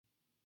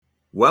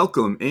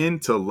Welcome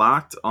into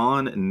Locked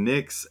On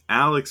Knicks.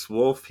 Alex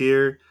Wolf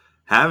here.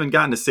 Haven't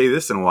gotten to say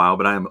this in a while,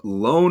 but I'm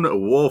Lone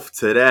Wolf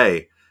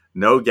today.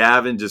 No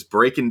Gavin, just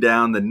breaking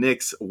down the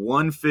Knicks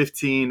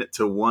 115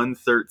 to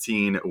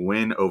 113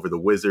 win over the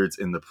Wizards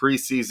in the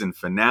preseason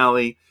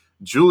finale.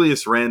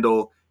 Julius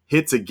Randle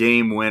hits a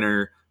game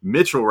winner.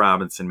 Mitchell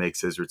Robinson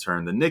makes his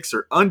return. The Knicks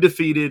are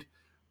undefeated,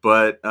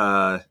 but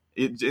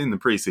in the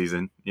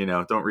preseason,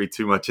 don't read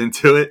too much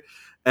into it.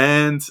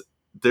 And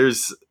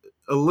there's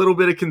a little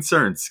bit of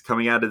concerns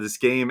coming out of this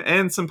game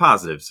and some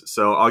positives.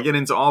 So I'll get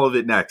into all of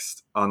it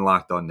next on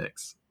Locked On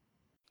Knicks.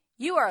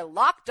 You are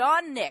Locked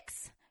On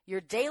Knicks, your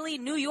daily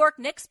New York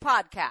Knicks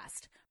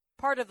podcast,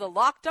 part of the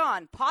Locked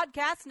On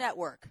Podcast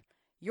Network.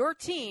 Your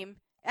team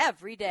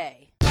every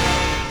day.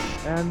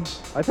 And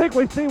I think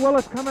we see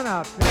Willis coming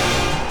out.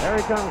 There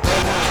he comes right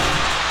now.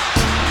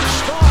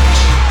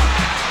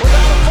 Starks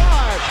without a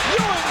five.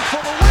 Ewing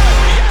for the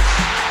win.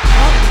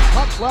 Yes!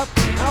 Puck left.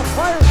 Now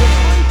fires it.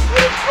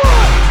 He's good.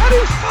 And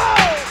he's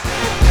fouled.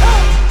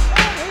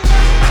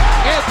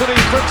 Anthony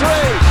for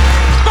three.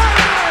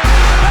 Bang!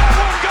 That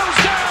one goes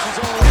down. This is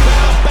all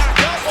about back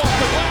up off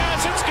the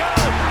glass. It's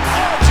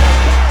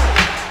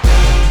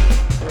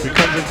good.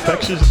 Becomes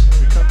infectious.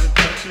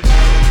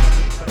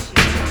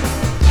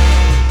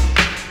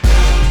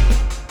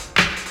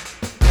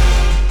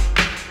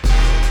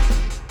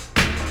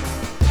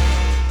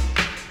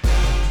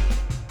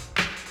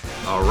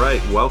 All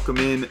right, welcome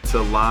in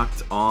to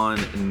Locked On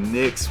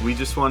Knicks.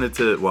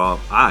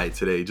 I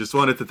today just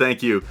wanted to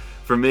thank you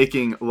for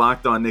making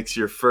Locked On Knicks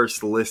your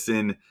first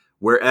listen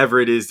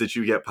wherever it is that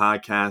you get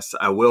podcasts.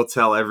 I will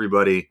tell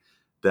everybody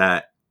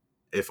that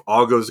if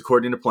all goes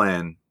according to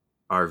plan,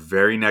 our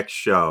very next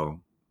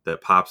show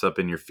that pops up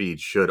in your feed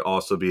should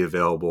also be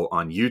available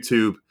on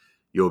YouTube.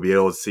 You'll be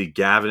able to see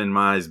Gavin and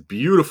my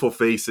beautiful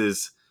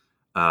faces.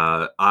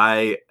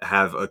 I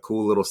have a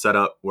cool little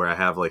setup where I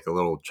have like a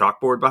little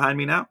chalkboard behind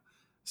me now.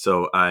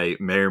 So I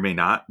may or may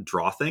not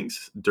draw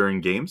things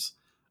during games,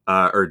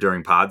 or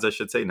during pods, I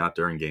should say, not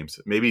during games.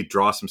 Maybe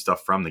draw some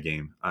stuff from the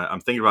game. I'm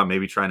thinking about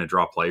maybe trying to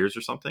draw players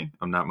or something.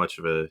 I'm not much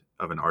of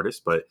an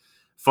artist, but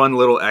fun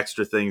little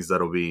extra things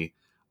that'll be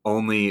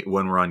only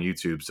when we're on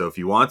YouTube. So if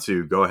you want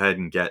to, go ahead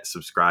and get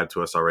subscribed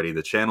to us already.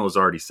 The channel is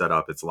already set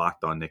up. It's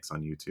Locked On Knicks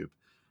on YouTube.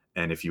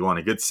 And if you want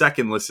a good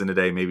second listen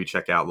today, maybe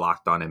check out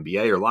Locked On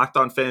NBA or Locked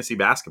On Fantasy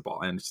Basketball.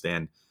 I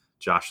understand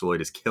Josh Lloyd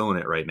is killing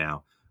it right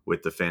now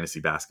with the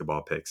fantasy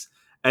basketball picks.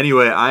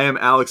 Anyway, I am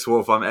Alex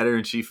Wolf. I'm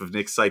editor-in-chief of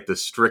Knicks site, The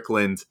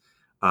Strickland.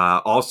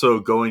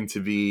 Also going to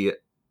be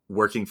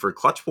working for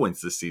Clutch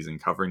Points this season,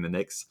 covering the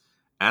Knicks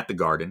at the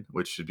Garden,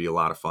 which should be a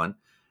lot of fun.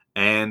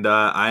 And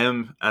I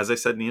am, as I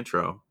said in the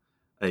intro,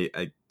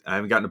 I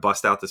haven't gotten to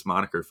bust out this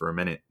moniker for a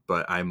minute,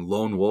 but I'm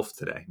Lone Wolf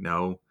today.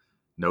 No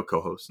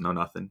co-host, no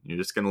nothing. You're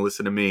just going to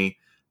listen to me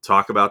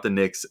talk about the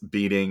Knicks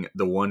beating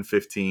the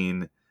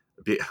 115.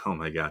 Oh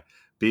my God.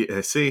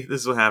 See,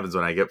 this is what happens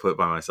when I get put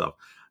by myself.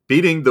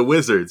 Beating the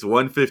Wizards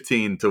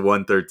 115 to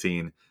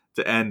 113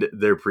 to end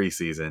their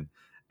preseason.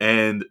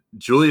 And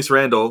Julius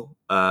Randle,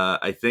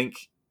 I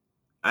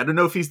don't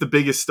know if he's the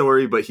biggest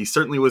story, but he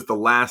certainly was the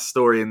last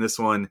story in this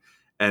one.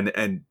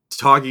 And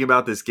talking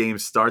about this game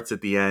starts at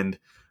the end.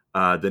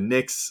 The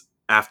Knicks,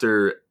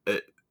 after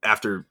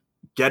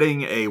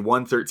getting a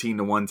 113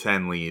 to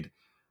 110 lead,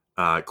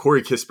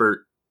 Corey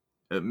Kispert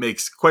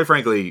makes, quite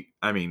frankly,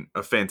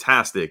 a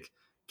fantastic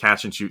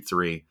catch and shoot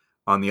three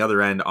on the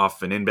other end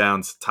off an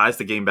inbounds, ties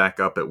the game back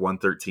up at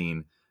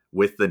 113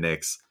 with the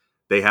Knicks.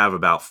 They have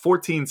about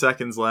 14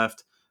 seconds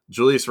left.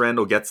 Julius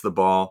Randle gets the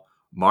ball,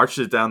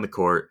 marches it down the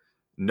court.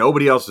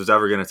 Nobody else was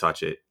ever going to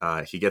touch it.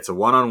 He gets a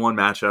one-on-one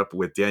matchup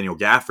with Daniel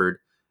Gafford,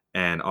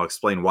 and I'll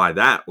explain why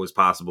that was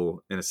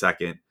possible in a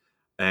second,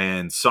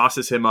 and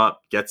sauces him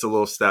up, gets a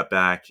little step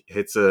back,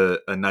 hits a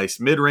nice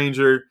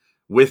mid-ranger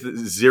with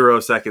 0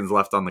 seconds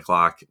left on the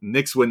clock.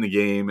 Knicks win the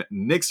game.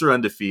 Knicks are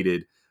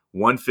undefeated,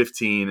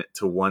 115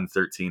 to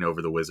 113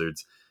 over the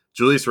Wizards.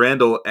 Julius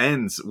Randle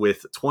ends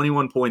with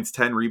 21 points,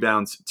 10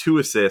 rebounds, 2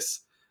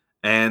 assists,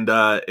 and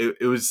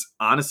it was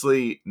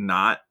honestly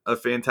not a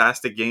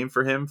fantastic game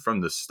for him from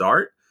the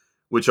start,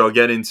 which I'll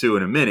get into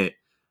in a minute,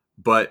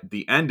 but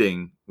the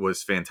ending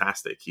was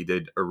fantastic. He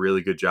did a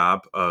really good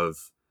job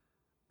of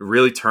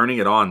really turning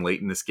it on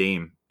late in this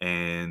game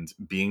and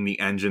being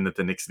the engine that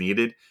the Knicks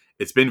needed.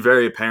 It's been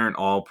very apparent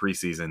all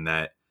preseason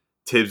that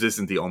Tibbs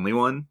isn't the only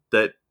one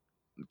that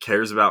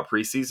cares about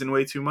preseason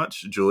way too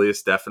much.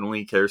 Julius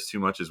definitely cares too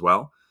much as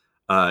well.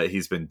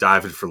 He's been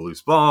diving for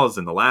loose balls.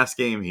 In the last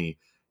game,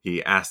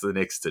 he asked the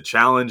Knicks to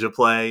challenge a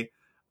play,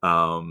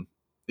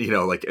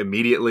 like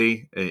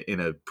immediately in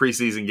a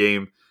preseason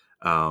game.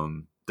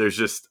 There's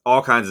just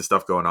all kinds of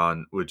stuff going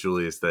on with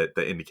Julius that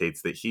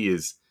indicates that he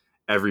is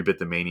every bit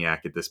the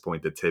maniac at this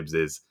point that Tibbs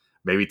is.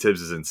 Maybe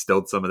Tibbs has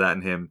instilled some of that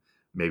in him.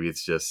 Maybe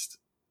it's just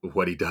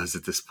what he does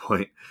at this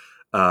point.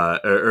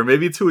 Or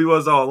maybe it's who he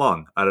was all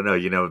along. I don't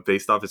know.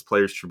 Based off his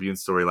Players Tribune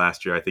story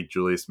last year, I think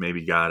Julius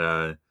maybe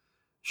got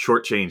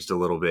shortchanged a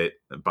little bit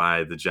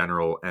by the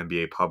general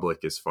NBA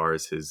public as far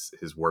as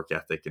his work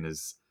ethic and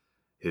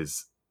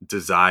his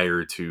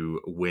desire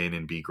to win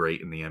and be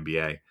great in the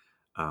NBA,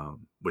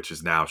 which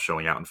is now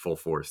showing out in full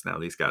force. Now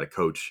he's got a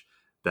coach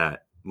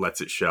that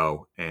lets it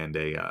show, and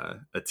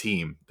a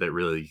team that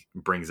really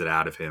brings it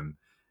out of him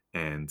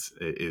and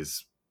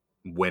is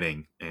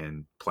winning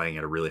and playing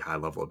at a really high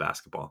level of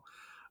basketball.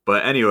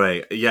 But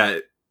anyway, yeah,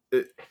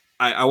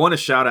 I want to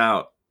shout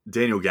out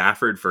Daniel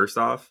Gafford first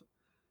off,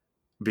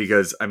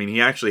 because I mean,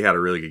 he actually had a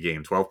really good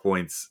game. 12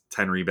 points,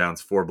 10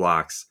 rebounds, 4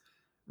 blocks,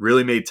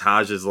 really made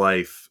Taj's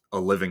life a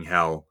living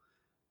hell.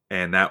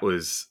 And that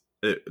was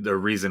the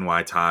reason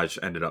why Taj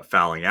ended up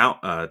fouling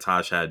out.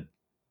 Taj had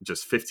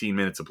just 15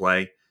 minutes of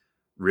play,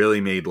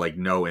 really made like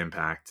no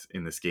impact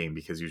in this game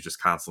because he was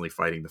just constantly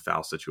fighting the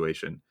foul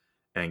situation.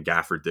 And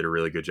Gafford did a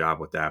really good job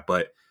with that.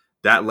 But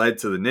that led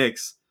to the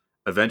Knicks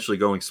eventually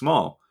going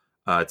small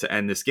to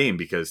end this game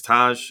because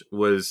Taj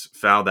was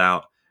fouled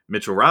out.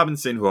 Mitchell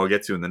Robinson, who I'll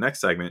get to in the next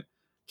segment,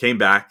 came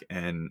back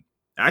and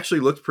actually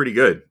looked pretty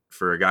good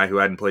for a guy who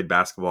hadn't played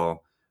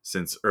basketball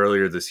since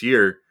earlier this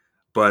year.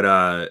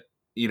 But,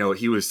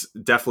 he was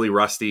definitely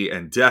rusty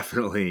and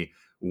definitely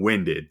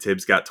winded.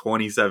 Tibbs got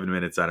 27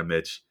 minutes out of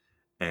Mitch,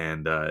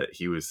 and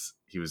he was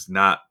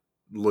not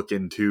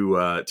looking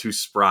too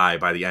spry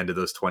by the end of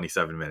those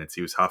 27 minutes.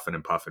 He was huffing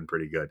and puffing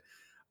pretty good.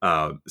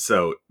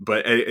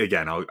 But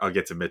again, I'll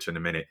get to Mitch in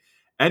a minute.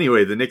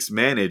 Anyway, the Knicks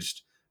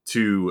managed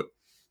to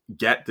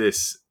get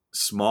this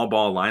small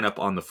ball lineup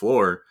on the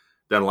floor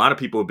that a lot of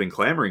people have been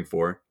clamoring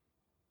for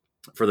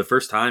the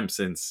first time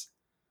since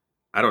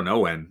I don't know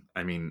when.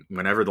 I mean,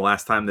 whenever the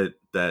last time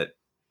that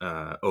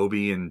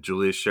Obi and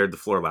Julius shared the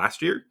floor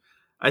last year,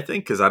 I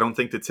think, because I don't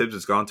think that Tibbs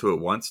has gone to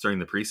it once during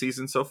the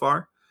preseason so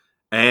far.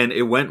 And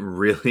it went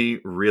really,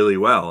 really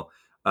well.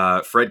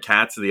 Fred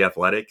Katz of The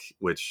Athletic,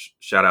 which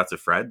shout out to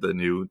Fred, the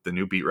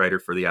new beat writer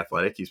for The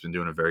Athletic. He's been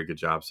doing a very good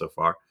job so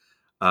far.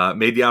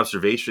 Made the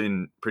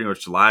observation pretty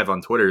much live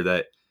on Twitter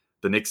that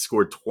the Knicks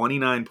scored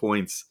 29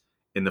 points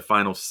in the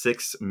final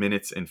 6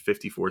 minutes and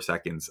 54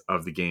 seconds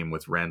of the game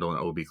with Randle and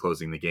Obi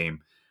closing the game.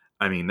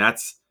 I mean,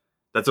 that's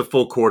a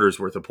full quarter's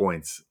worth of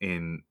points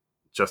in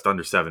just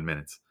under 7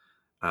 minutes,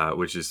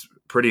 which is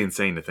pretty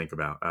insane to think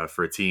about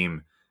for a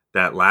team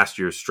that last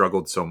year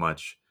struggled so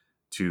much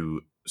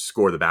to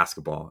score the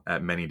basketball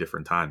at many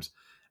different times.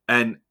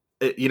 And,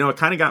 it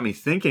kind of got me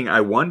thinking,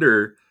 I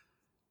wonder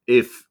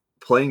if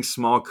playing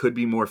small could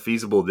be more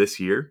feasible this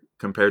year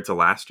compared to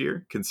last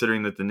year,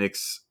 considering that the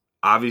Knicks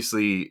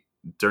obviously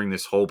during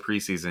this whole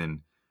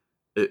preseason,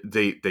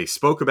 they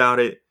spoke about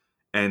it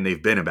and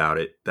they've been about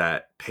it,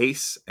 that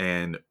pace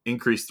and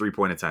increased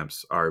 3-point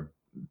attempts are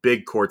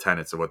big core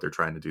tenets of what they're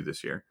trying to do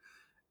this year.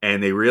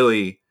 And they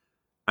really,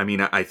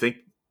 I think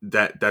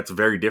that's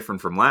very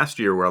different from last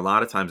year, where a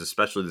lot of times,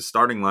 especially the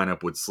starting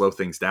lineup, would slow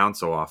things down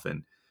so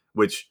often,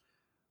 which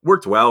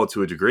worked well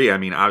to a degree. I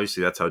mean,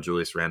 obviously that's how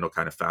Julius Randle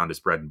kind of found his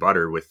bread and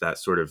butter, with that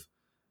sort of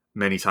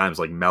many times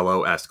like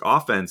Melo-esque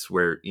offense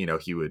where,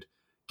 he would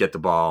get the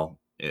ball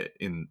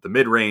in the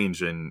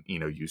mid-range and,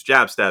 use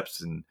jab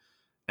steps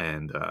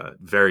and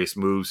various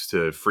moves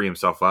to free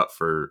himself up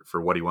for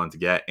what he wanted to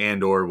get,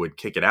 and or would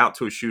kick it out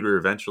to a shooter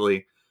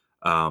eventually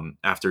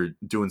after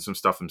doing some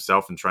stuff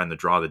himself and trying to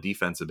draw the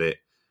defense a bit.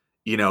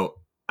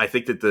 I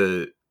think that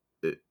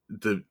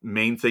the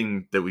main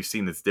thing that we've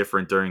seen that's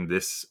different during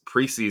this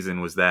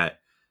preseason was that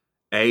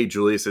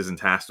Julius isn't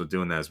tasked with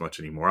doing that as much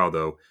anymore,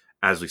 although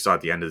as we saw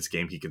at the end of this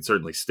game, he can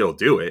certainly still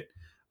do it.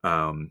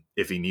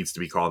 If he needs to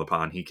be called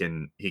upon, he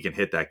can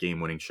hit that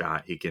game-winning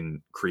shot. He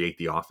can create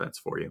the offense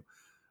for you.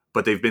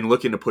 But they've been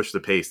looking to push the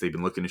pace. They've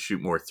been looking to shoot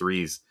more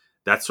threes.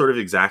 That's sort of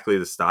exactly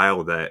the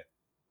style that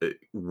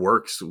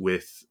works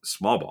with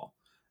small ball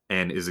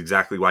and is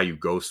exactly why you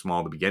go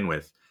small to begin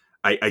with.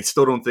 I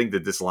still don't think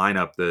that this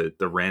lineup,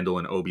 the Randle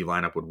and Obi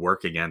lineup, would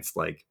work against,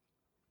 like,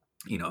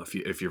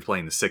 if you're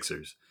playing the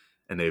Sixers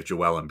and they have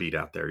Joel Embiid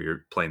out there,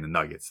 you're playing the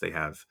Nuggets, they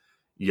have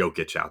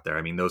Jokic out there.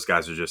 I mean, those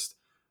guys are just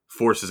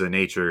forces of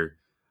nature.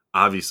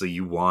 Obviously,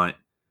 you want,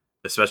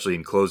 especially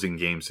in closing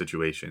game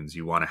situations,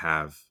 you want to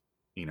have,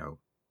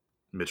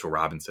 Mitchell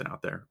Robinson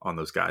out there on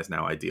those guys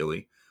now,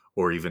 ideally,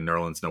 or even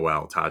Nerlens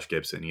Noel, Taj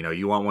Gibson.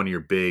 You want one of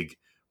your big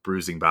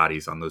bruising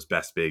bodies on those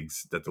best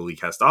bigs that the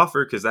league has to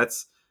offer, because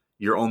that's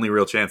your only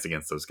real chance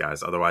against those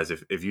guys. Otherwise,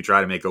 if you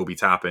try to make Obi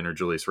Toppin or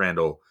Julius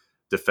Randle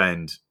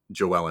defend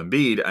Joel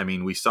Embiid, I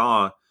mean, we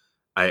saw,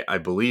 I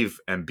believe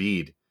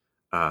Embiid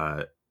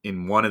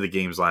in one of the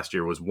games last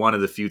year was one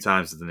of the few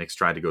times that the Knicks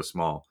tried to go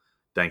small,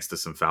 thanks to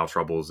some foul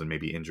troubles and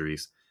maybe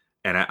injuries.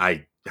 And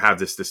I have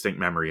this distinct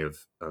memory of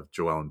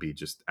Joel Embiid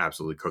just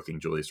absolutely cooking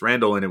Julius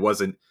Randle. And it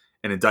wasn't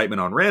an indictment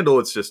on Randle.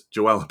 It's just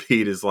Joel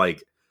Embiid is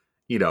like,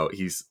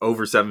 he's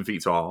over 7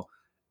 feet tall.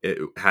 It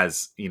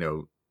has,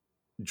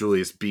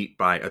 Julius beat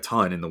by a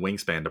ton in the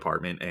wingspan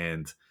department.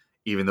 And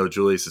even though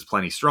Julius is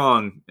plenty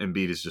strong,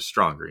 Embiid is just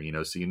stronger,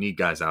 so you need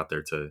guys out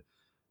there to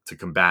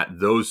combat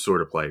those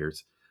sort of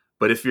players.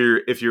 But if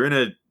you're in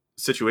a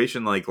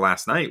situation like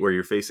last night where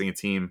you're facing a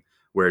team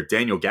where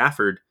Daniel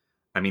Gafford,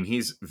 I mean,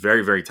 he's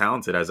very, very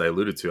talented, as I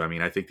alluded to. I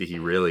mean, I think that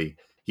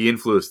he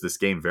influenced this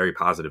game very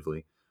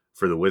positively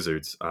for the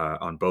Wizards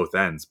on both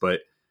ends.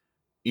 But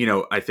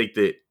I think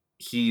that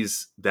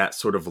he's that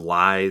sort of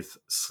lithe,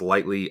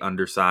 slightly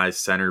undersized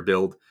center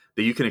build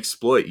that you can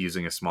exploit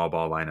using a small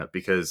ball lineup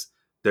because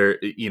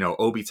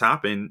Obi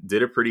Toppin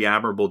did a pretty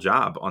admirable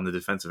job on the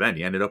defensive end.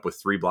 He ended up with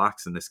 3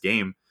 blocks in this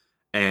game,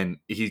 and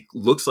he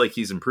looks like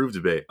he's improved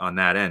a bit on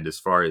that end as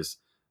far as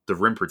the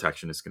rim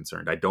protection is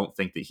concerned. I don't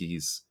think that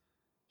he's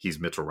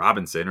Mitchell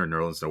Robinson or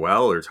Nerlens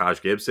Noel or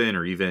Taj Gibson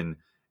or even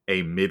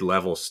a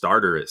mid-level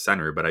starter at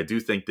center, but I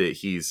do think that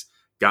he's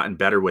gotten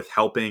better with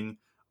helping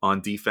on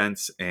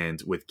defense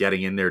and with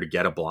getting in there to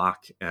get a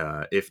block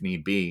if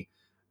need be,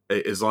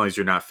 as long as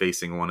you're not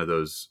facing one of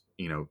those,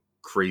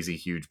 crazy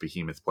huge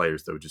behemoth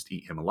players that would just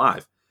eat him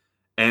alive.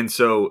 And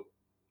so,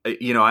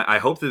 I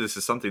hope that this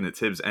is something that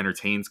Tibbs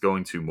entertains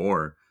going to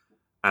more,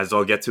 as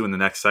I'll get to in the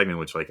next segment,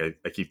 which I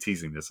keep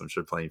teasing this. I'm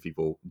sure plenty of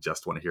people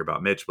just want to hear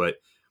about Mitch, but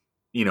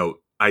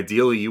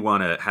ideally you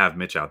want to have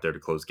Mitch out there to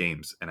close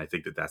games. And I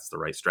think that that's the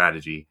right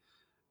strategy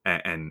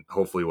and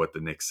hopefully what the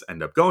Knicks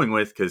end up going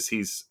with, because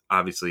he's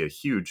obviously a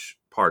huge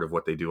part of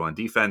what they do on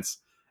defense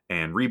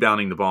and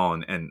rebounding the ball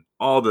and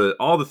all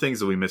the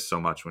things that we missed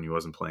so much when he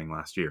wasn't playing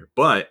last year.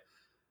 But,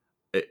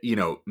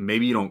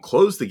 maybe you don't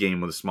close the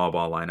game with a small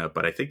ball lineup,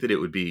 but I think that it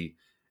would be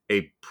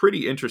a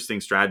pretty interesting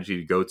strategy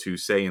to go to,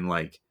 say, in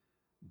like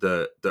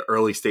the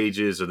early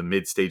stages or the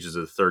mid stages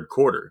of the third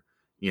quarter,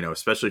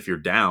 especially if you're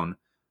down.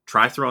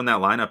 Try throwing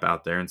that lineup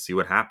out there and see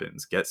what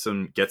happens. Get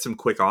some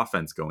quick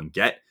offense going.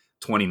 Get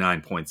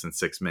 29 points in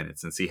 6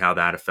 minutes and see how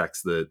that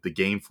affects the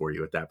game for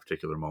you at that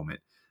particular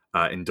moment.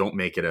 And don't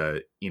make it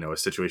a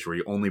situation where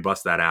you only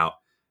bust that out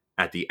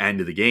at the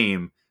end of the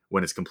game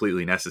when it's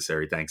completely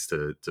necessary thanks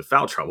to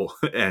foul trouble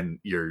and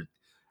your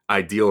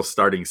ideal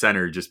starting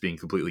center just being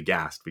completely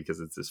gassed because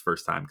it's his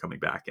first time coming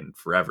back in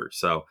forever.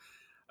 So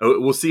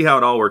we'll see how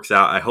it all works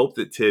out. I hope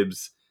that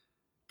Tibbs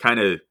kind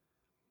of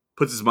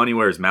puts his money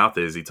where his mouth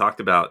is. He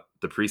talked about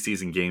the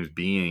preseason games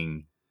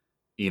being,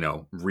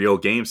 real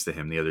games to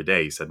him the other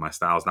day. He said, my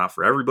style is not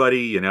for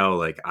everybody.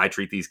 Like I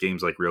treat these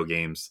games like real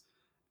games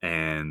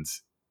and,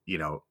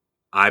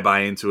 I buy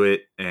into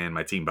it and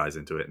my team buys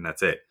into it and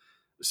that's it.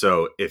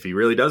 So if he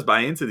really does buy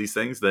into these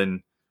things,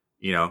 then,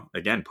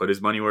 again, put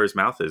his money where his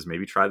mouth is.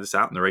 Maybe try this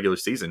out in the regular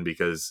season,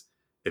 because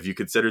if you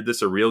considered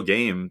this a real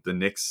game, the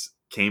Knicks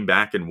came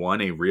back and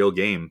won a real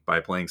game by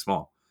playing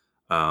small.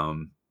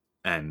 And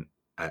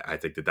I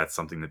think that that's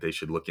something that they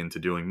should look into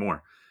doing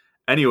more.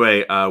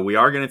 Anyway, we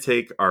are going to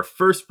take our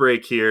first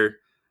break here.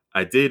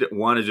 I did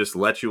want to just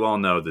let you all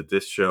know that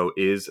this show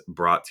is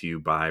brought to you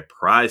by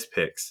Prize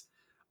Picks.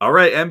 All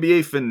right,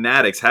 NBA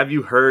fanatics, have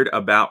you heard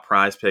about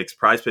Prize Picks?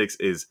 Prize Picks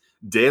is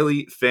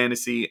daily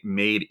fantasy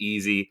made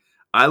easy.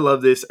 I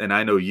love this, and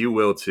I know you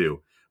will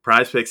too.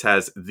 Prize Picks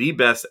has the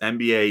best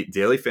NBA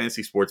daily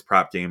fantasy sports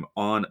prop game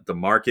on the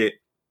market.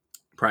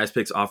 Prize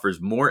Picks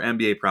offers more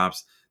NBA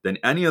props than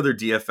any other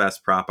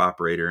DFS prop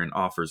operator and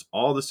offers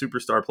all the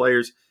superstar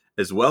players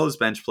as well as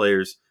bench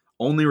players,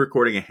 only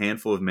recording a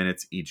handful of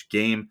minutes each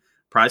game.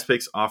 Prize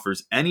Picks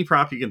offers any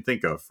prop you can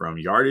think of, from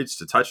yardage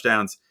to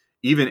touchdowns,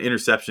 even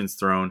interceptions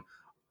thrown.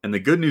 And the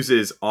good news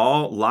is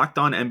all Locked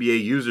On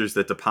NBA users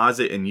that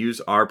deposit and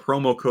use our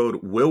promo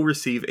code will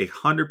receive a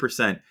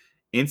 100%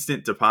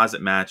 instant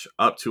deposit match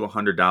up to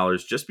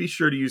 $100. Just be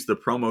sure to use the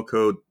promo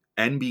code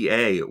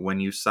NBA when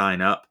you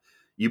sign up.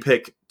 You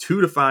pick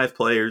 2 to 5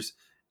 players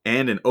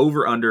and an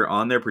over-under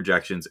on their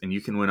projections, and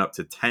you can win up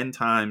to 10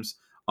 times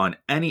on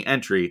any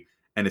entry,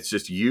 and it's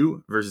just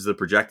you versus the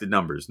projected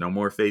numbers. No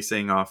more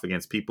facing off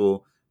against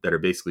people that are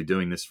basically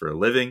doing this for a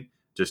living.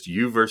 Just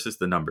you versus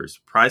the numbers.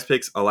 Prize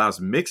Picks allows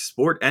mixed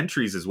sport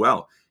entries as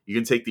well. You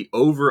can take the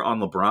over on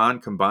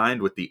LeBron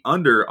combined with the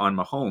under on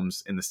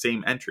Mahomes in the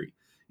same entry.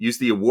 Use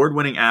the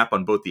award-winning app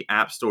on both the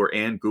App Store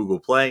and Google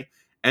Play.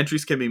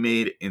 Entries can be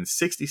made in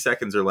 60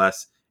 seconds or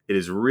less. It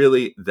is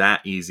really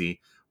that easy.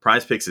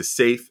 Prize Picks is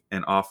safe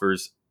and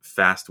offers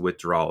fast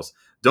withdrawals.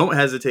 Don't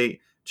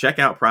hesitate. Check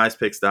out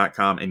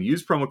prizepicks.com and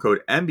use promo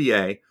code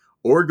NBA,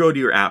 or go to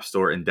your app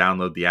store and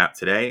download the app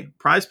today.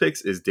 Prize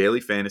Picks is daily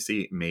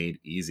fantasy made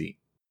easy.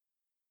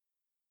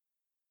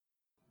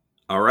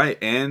 All right,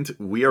 and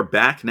we are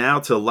back now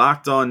to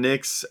Locked On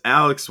Knicks.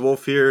 Alex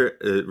Wolf here,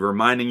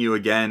 reminding you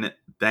again,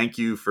 thank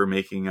you for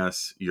making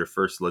us your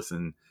first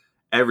listen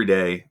every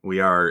day.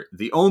 We are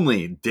the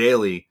only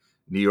daily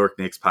New York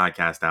Knicks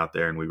podcast out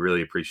there, and we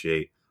really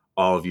appreciate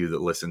all of you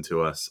that listen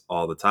to us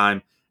all the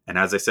time. And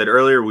as I said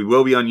earlier, we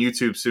will be on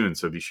YouTube soon,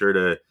 so be sure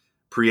to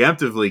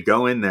preemptively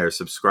go in there,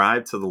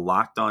 subscribe to the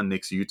Locked On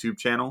Knicks YouTube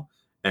channel,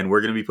 and we're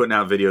going to be putting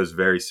out videos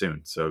very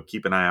soon. So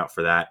keep an eye out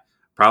for that.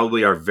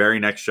 Probably our very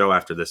next show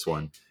after this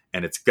one.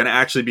 And it's going to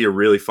actually be a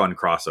really fun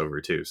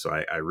crossover too. So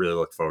I really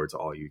look forward to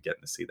all you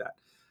getting to see that.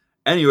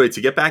 Anyway,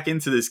 to get back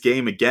into this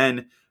game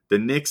again, the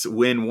Knicks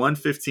win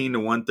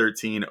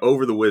 115-113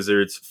 over the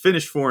Wizards,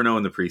 finished 4-0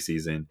 in the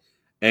preseason.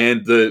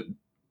 And the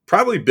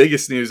probably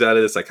biggest news out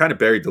of this, I kind of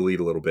buried the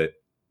lead a little bit,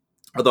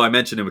 although I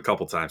mentioned him a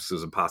couple times because it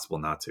was impossible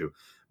not to.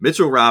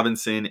 Mitchell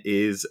Robinson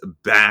is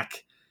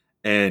back,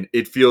 and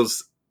it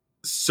feels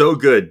so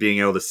good being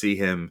able to see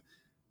him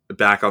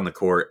back on the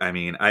court. I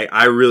mean,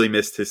 I really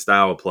missed his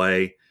style of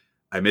play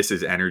I miss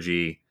his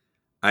energy.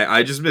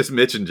 I just miss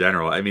Mitch in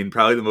general. I mean,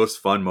 probably the most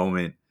fun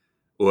moment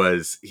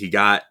was he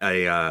got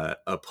a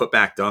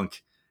putback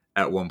dunk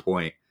at one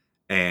point,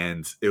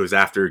 and it was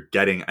after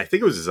getting, I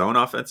think it was his own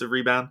offensive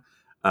rebound,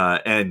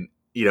 and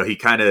he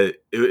kind of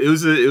it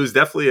was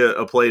definitely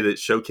a play that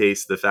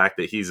showcased the fact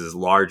that he's as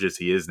large as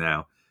he is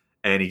now,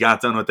 and he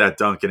got done with that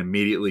dunk and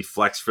immediately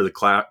flexed for the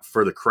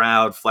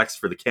crowd, flexed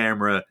for the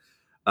camera,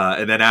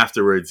 and then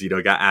afterwards,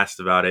 got asked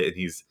about it,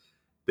 and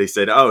they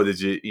said, "Oh, did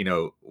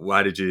you,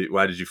 why did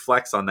you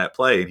flex on that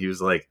play?" And he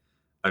was like,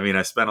 "I mean,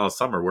 I spent all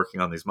summer working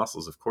on these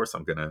muscles. Of course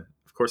I'm gonna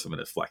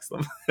flex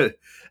them." And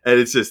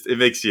it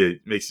makes you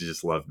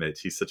just love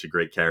Mitch. He's such a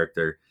great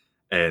character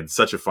and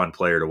such a fun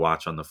player to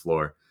watch on the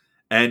floor.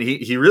 And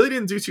he really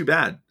didn't do too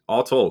bad,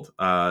 all told.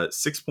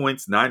 6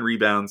 points, 9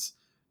 rebounds,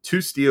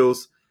 2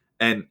 steals,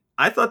 and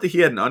I thought that he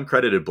had an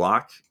uncredited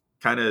block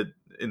kind of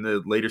in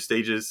the later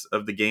stages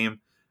of the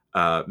game.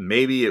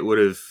 Maybe it would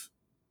have.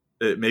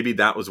 Maybe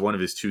that was one of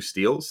his 2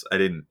 steals. I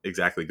didn't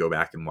exactly go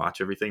back and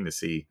watch everything to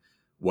see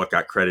what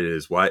got credited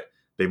as what.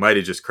 They might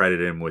have just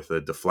credited him with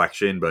a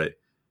deflection, but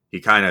he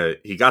got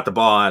the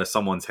ball out of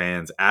someone's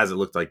hands as it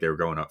looked like they were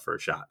going up for a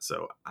shot.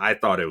 So I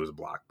thought it was a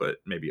block, but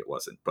maybe it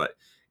wasn't. But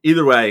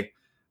either way,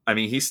 I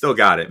mean, he still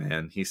got it,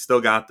 man. He still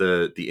got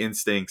the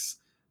instincts.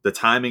 The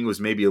timing was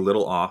maybe a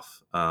little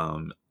off.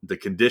 The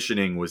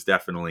conditioning was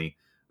definitely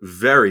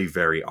very,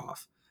 very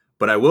off.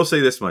 But I will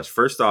say this much.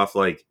 First off,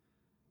 like,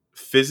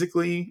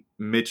 physically,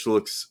 Mitch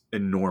looks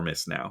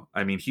enormous now.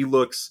 I mean, he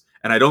looks,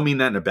 and I don't mean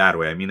that in a bad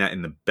way. I mean that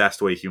in the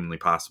best way humanly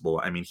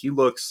possible. I mean, he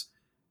looks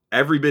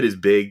every bit as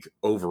big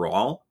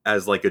overall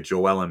as like a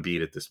Joel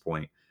Embiid at this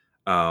point.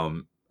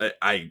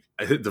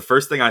 The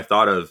first thing I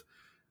thought of,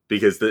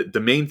 because the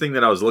main thing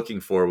that I was looking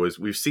for was,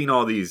 we've seen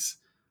all these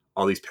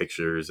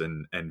pictures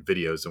and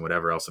videos and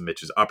whatever else of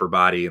Mitch's upper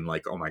body, and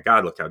like, oh my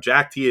God, look how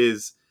jacked he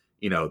is.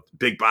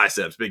 Big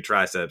biceps, big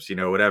triceps,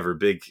 whatever,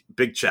 big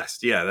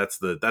chest. Yeah, that's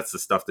the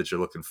stuff that you're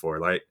looking for.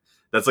 Like,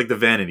 that's like the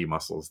vanity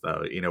muscles,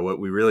 though. What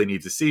we really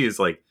need to see is,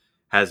 like,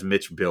 has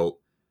Mitch built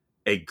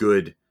a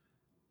good,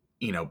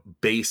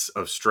 base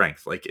of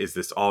strength? Like, is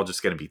this all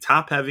just going to be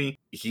top heavy?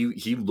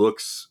 He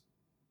looks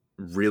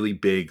really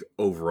big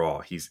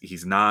overall.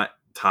 He's not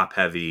top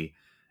heavy.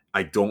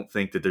 I don't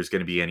think that there's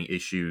going to be any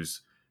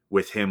issues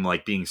with him,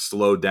 like, being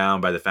slowed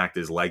down by the fact that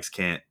his legs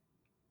can't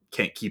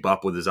keep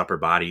up with his upper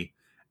body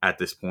at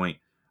this point.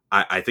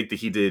 I think that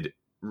he did.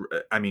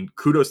 I mean,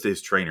 kudos to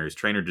his trainer. His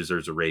trainer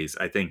deserves a raise.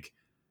 I think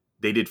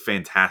they did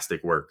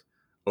fantastic work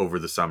over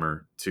the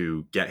summer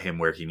to get him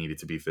where he needed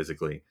to be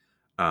physically.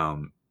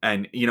 And,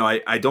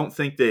 I don't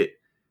think that.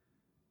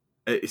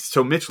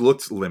 So Mitch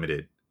looked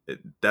limited.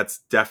 That's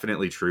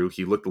definitely true.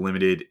 He looked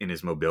limited in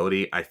his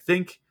mobility. I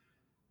think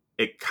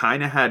it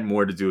kind of had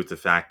more to do with the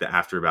fact that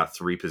after about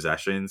 3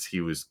 possessions,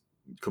 he was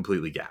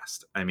completely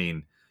gassed. I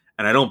mean,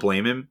 and I don't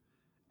blame him.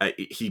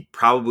 He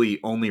probably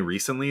only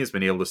recently has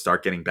been able to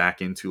start getting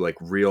back into like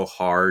real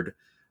hard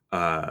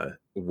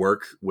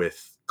work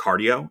with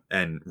cardio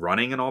and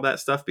running and all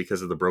that stuff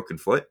because of the broken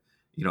foot.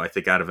 I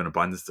think out of an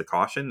abundance of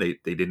caution, they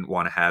didn't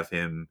want to have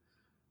him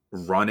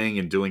running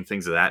and doing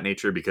things of that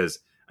nature, because,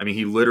 I mean,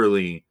 he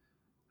literally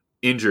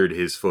injured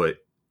his foot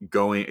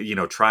going,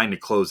 trying to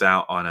close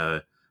out on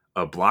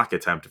a block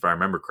attempt, if I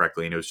remember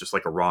correctly, and it was just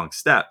like a wrong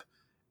step,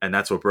 and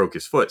that's what broke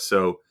his foot.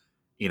 So,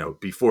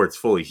 before it's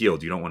fully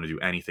healed, you don't want to do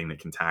anything that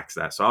can tax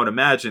that. So I would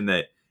imagine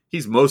that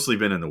he's mostly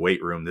been in the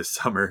weight room this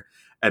summer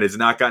and has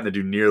not gotten to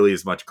do nearly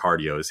as much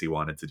cardio as he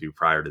wanted to do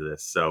prior to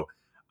this. So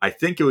I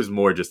think it was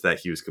more just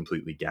that he was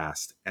completely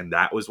gassed, and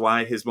that was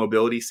why his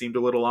mobility seemed a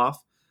little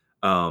off.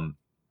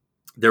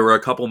 There were a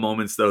couple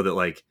moments, though, that,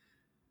 like,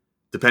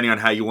 depending on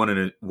how you want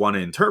to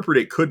interpret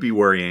it, could be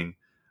worrying.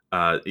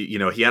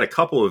 He had a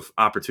couple of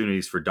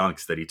opportunities for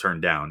dunks that he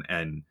turned down,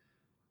 and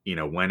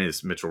when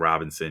is Mitchell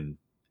Robinson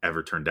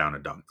ever turned down a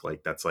dunk?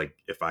 Like, that's like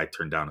if I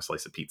turn down a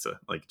slice of pizza.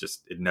 Like,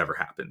 just, it never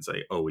happens.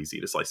 I always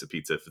eat a slice of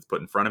pizza if it's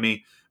put in front of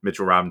me.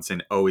 Mitchell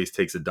Robinson always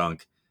takes a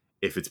dunk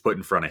if it's put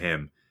in front of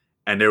him.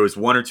 And there was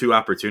 1 or 2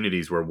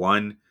 opportunities where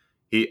I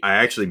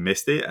actually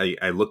missed it.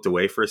 I looked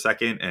away for a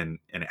second and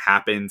it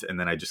happened, and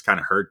then I just kind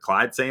of heard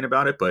Clyde saying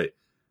about it, but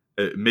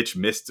Mitch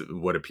missed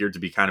what appeared to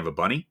be kind of a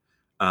bunny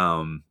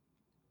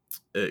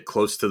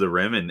close to the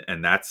rim,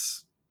 and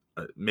that's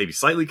maybe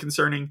slightly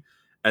concerning.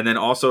 And then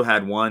also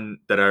had one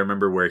that I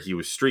remember where he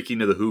was streaking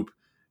to the hoop,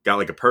 got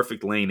like a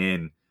perfect lane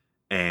in,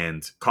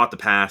 and caught the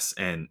pass,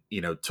 and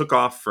took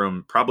off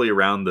from probably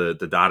around the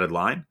dotted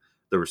line,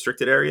 the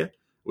restricted area,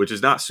 which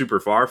is not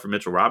super far from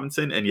Mitchell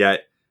Robinson, and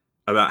yet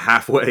about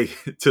halfway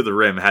to the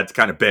rim had to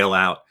kind of bail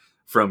out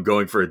from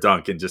going for a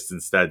dunk and just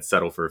instead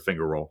settle for a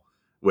finger roll,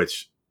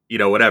 which,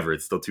 whatever,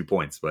 it's still 2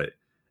 points, but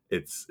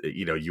it's,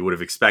 you would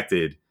have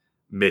expected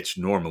Mitch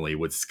normally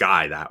would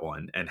sky that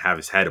one and have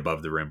his head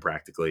above the rim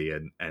practically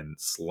and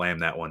slam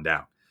that one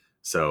down.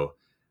 So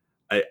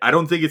I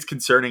don't think it's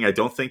concerning. I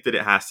don't think that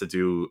it has to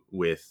do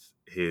with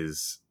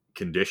his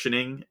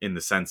conditioning in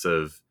the sense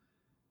of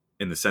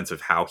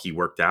how he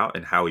worked out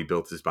and how he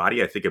built his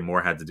body. I think it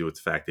more had to do with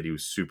the fact that he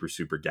was super,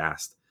 super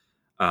gassed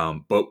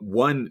But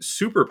one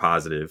super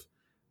positive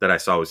that I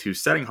saw was he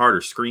was setting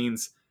harder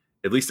screens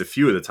at least a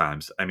few of the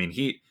times. I mean,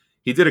 he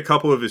did a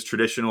couple of his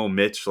traditional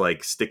Mitch,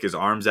 like stick his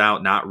arms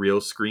out, not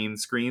real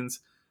screens,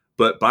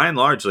 but by and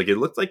large, like it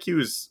looked like he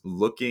was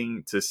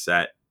looking to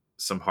set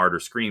some harder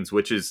screens,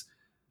 which is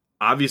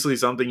obviously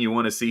something you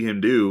want to see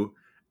him do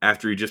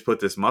after he just put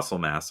this muscle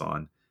mass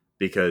on,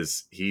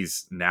 because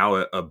he's now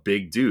a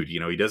big dude. You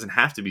know, he doesn't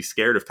have to be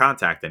scared of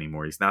contact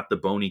anymore. He's not the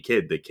bony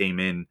kid that came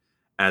in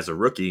as a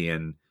rookie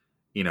and,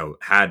 you know,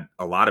 had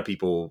a lot of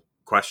people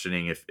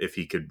questioning if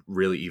he could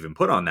really even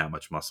put on that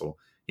much muscle.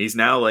 He's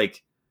now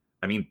like,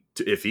 I mean,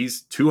 if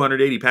he's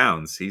 280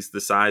 pounds, he's the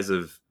size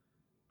of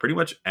pretty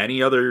much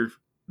any other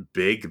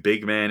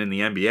big man in the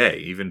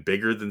NBA, even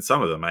bigger than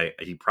some of them.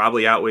 He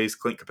probably outweighs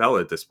Clint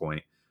Capella at this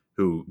point,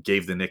 who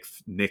gave the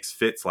Knicks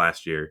fits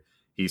last year.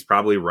 He's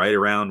probably right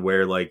around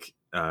where like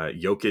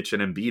Jokic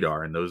and Embiid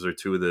are, and those are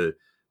two of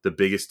the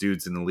biggest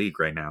dudes in the league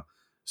right now.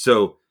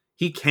 So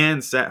he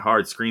can set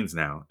hard screens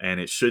now, and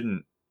it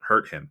shouldn't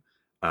hurt him.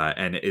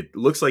 And it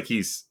looks like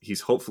he's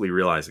hopefully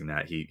realizing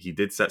that. He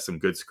did set some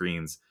good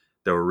screens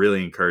that were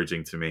really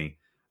encouraging to me.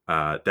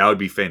 That would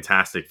be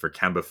fantastic for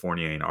Kemba,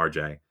 Fournier, and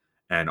RJ,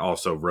 and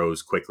also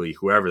Rose, quickly,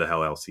 whoever the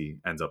hell else he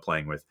ends up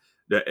playing with.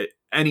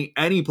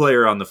 Any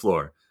player on the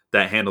floor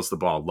that handles the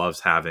ball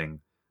loves having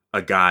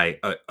a guy,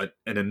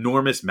 an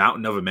enormous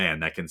mountain of a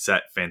man that can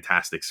set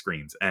fantastic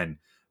screens. And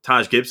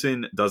Taj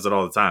Gibson does it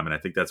all the time, and I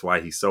think that's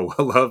why he's so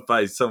well loved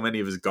by so many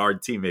of his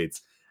guard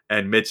teammates.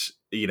 And Mitch,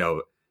 you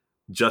know,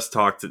 just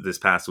talked this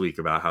past week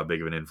about how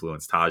big of an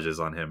influence Taj is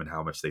on him and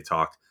how much they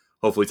talk.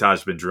 Hopefully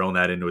Taj's been drilling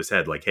that into his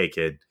head, like, hey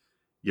kid,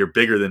 you're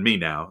bigger than me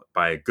now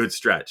by a good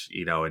stretch,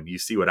 you know, and you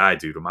see what I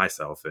do to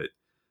myself at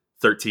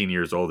 13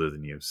 years older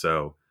than you.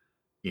 So,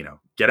 you know,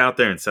 get out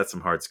there and set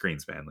some hard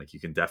screens, man. Like, you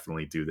can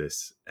definitely do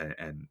this,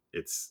 and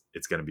it's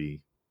going to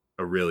be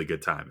a really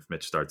good time if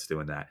Mitch starts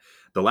doing that.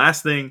 The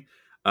last thing,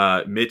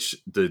 Mitch,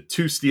 the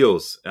 2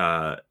 steals,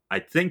 I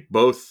think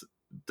both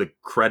the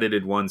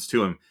credited ones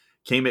to him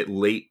came at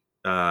late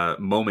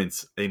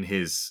moments in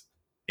his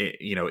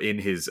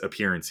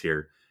appearance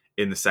here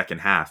in the second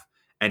half.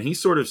 And he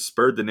sort of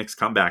spurred the Knicks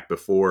comeback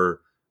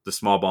before the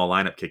small ball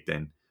lineup kicked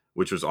in,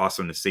 which was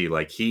awesome to see.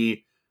 Like,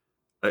 he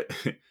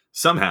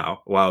somehow,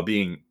 while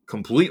being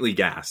completely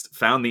gassed,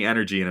 found the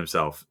energy in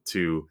himself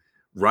to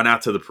run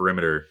out to the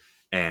perimeter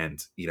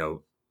and, you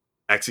know,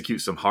 execute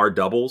some hard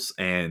doubles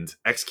and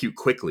execute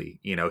quickly.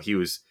 You know, he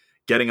was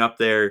getting up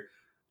there,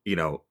 you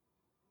know,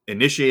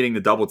 initiating the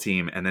double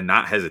team and then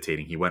not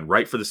hesitating. He went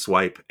right for the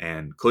swipe,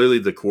 and clearly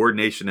the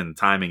coordination and the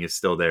timing is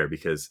still there,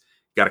 because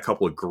he got a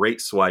couple of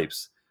great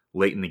swipes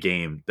late in the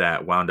game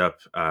that wound up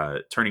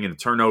turning into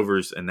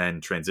turnovers and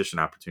then transition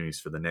opportunities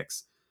for the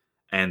Knicks.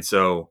 And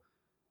so,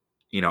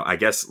 you know, I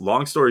guess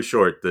long story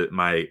short,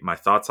 my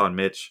thoughts on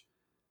Mitch,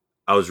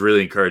 I was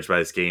really encouraged by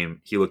this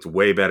game. He looked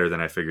way better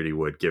than I figured he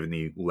would, given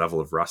the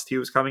level of rust he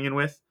was coming in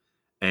with.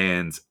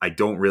 And I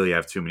don't really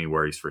have too many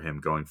worries for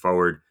him going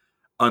forward,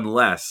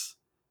 unless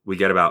we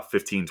get about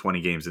 15,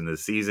 20 games into the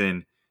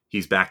season,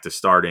 he's back to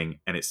starting,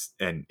 and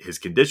his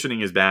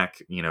conditioning is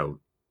back, you know,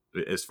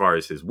 as far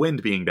as his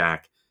wind being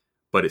back,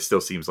 but it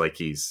still seems like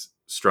he's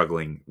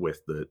struggling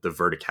with the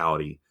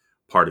verticality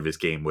part of his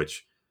game,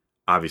 which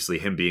obviously,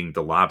 him being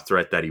the lob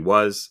threat that he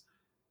was,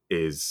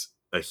 is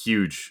a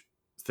huge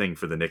thing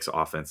for the Knicks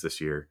offense this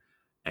year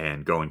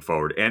and going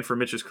forward, and for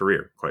Mitch's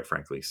career, quite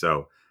frankly.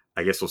 So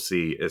I guess we'll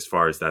see, as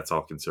far as that's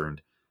all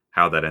concerned,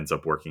 how that ends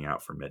up working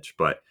out for Mitch.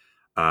 But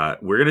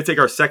we're going to take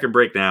our second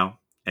break now,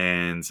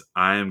 and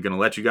I am going to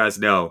let you guys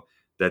know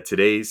that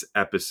today's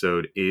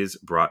episode is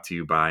brought to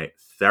you by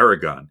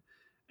Theragun.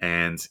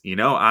 And, you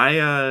know,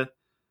 I've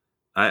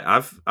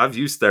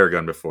used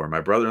Theragun before.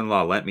 My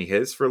brother-in-law lent me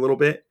his for a little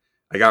bit.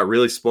 I got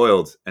really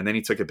spoiled, and then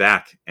he took it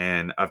back,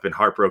 and I've been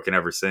heartbroken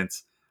ever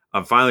since.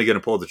 I'm finally going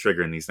to pull the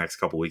trigger in these next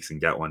couple weeks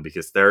and get one,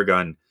 because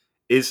Theragun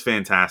is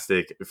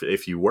fantastic.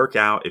 If you work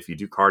out, if you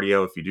do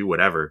cardio, if you do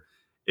whatever,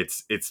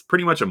 it's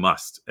pretty much a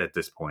must at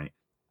this point.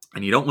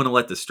 And you don't want to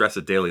let the stress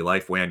of daily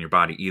life weigh on your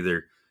body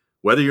either,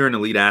 whether you're an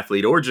elite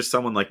athlete or just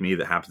someone like me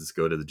that happens to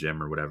go to the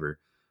gym or whatever.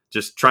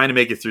 Just trying to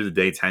make it through the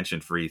day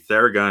tension-free,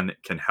 Theragun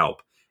can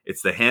help.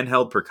 It's the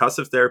handheld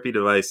percussive therapy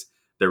device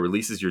that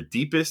releases your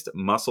deepest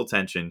muscle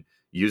tension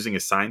using a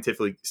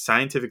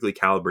scientifically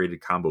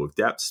calibrated combo of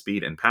depth,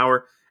 speed, and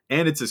power,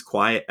 and it's as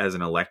quiet as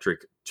an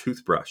electric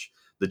toothbrush.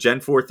 The Gen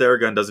 4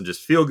 Theragun doesn't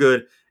just feel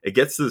good, it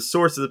gets to the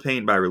source of the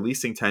pain by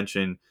releasing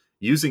tension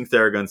using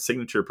Theragun's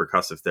signature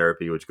percussive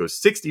therapy, which goes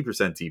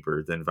 60%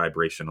 deeper than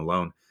vibration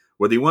alone.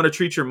 Whether you want to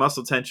treat your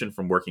muscle tension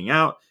from working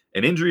out,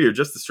 an injury, or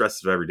just the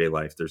stresses of everyday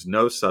life, there's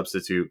no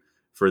substitute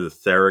for the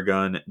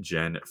Theragun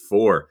Gen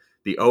 4.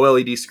 The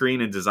OLED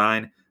screen and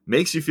design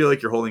makes you feel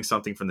like you're holding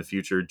something from the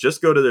future.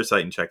 Just go to their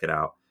site and check it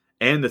out.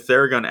 And the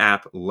Theragun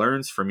app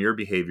learns from your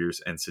behaviors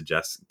and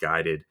suggests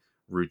guided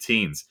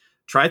routines.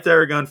 Try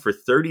Theragun for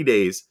 30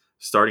 days,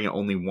 starting at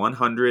only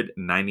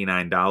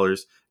 $199.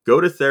 Go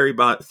to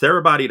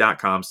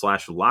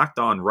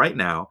therabody.com/lockedon right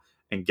now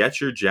and get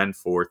your Gen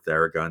 4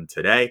 Theragun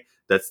today.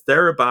 That's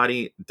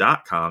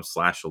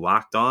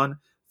therabody.com/lockedon,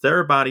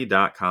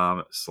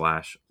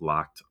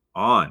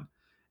 therabody.com/lockedon.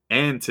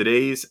 And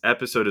today's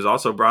episode is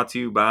also brought to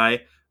you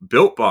by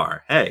Built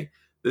Bar. Hey,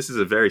 this is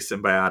a very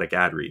symbiotic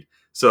ad read.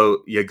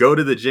 So you go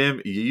to the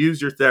gym, you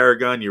use your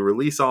Theragun, you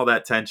release all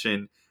that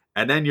tension,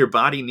 and then your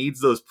body needs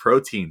those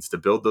proteins to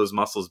build those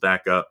muscles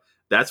back up.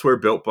 That's where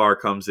Built Bar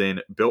comes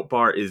in. Built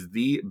Bar is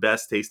the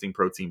best tasting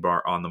protein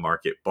bar on the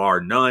market,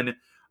 bar none.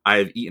 I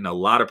have eaten a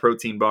lot of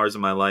protein bars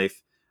in my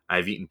life.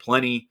 I've eaten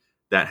plenty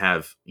that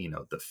have,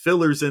 the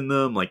fillers in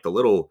them, like the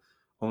little,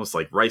 almost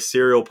like rice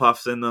cereal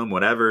puffs in them,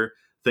 whatever,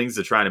 things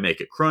to try to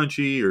make it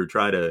crunchy or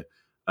try to,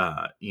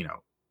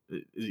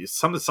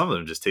 some of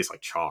them just taste like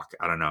chalk.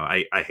 I don't know.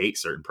 I hate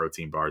certain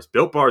protein bars.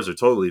 Built Bars are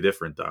totally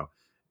different though.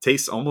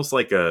 Tastes almost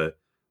like a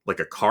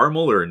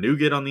caramel or a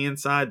nougat on the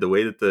inside, the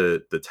way that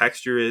the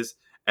texture is.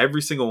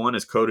 Every single one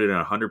is coated in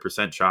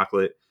 100%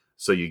 chocolate,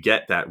 so you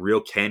get that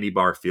real candy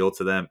bar feel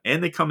to them.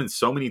 And they come in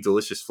so many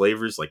delicious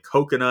flavors like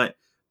coconut,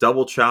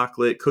 double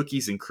chocolate,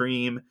 cookies and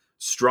cream,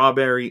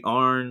 strawberry,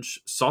 orange,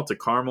 salted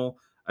caramel.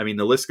 I mean,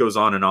 the list goes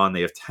on and on.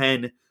 They have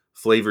 10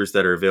 flavors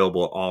that are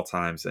available at all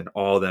times, and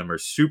all of them are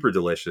super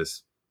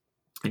delicious.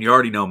 And you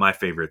already know my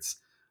favorites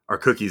are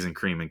cookies and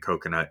cream and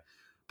coconut.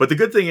 But the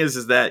good thing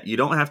is that you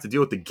don't have to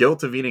deal with the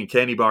guilt of eating a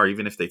candy bar,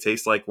 even if they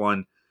taste like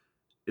one.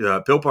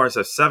 Built Bars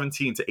have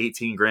 17 to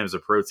 18 grams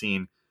of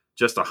protein,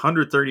 just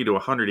 130 to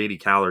 180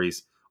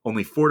 calories,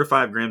 only 4 to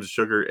 5 grams of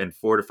sugar, and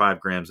 4 to 5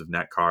 grams of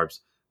net carbs.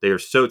 They are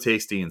so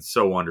tasty and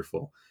so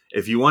wonderful.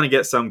 If you want to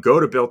get some, go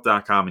to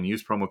Built.com and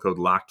use promo code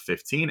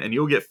LOCKED15, and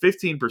you'll get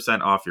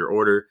 15% off your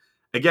order.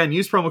 Again,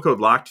 use promo code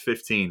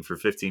LOCKED15 for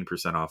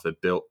 15% off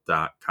at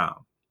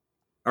Built.com.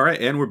 All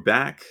right, and we're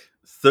back.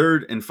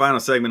 Third and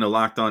final segment of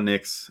Locked On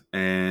Knicks,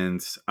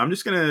 and I'm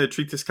just going to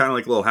treat this kind of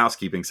like a little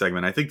housekeeping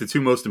segment. I think the two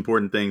most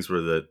important things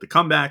were the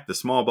comeback, the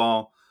small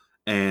ball,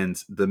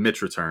 and the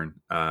Mitch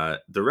return.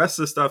 The rest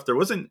of the stuff, there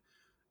wasn't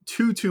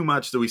too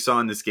much that we saw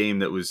in this game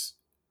that was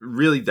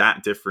really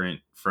that different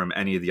from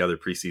any of the other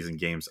preseason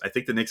games. I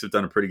think the Knicks have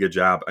done a pretty good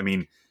job. I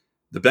mean,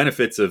 the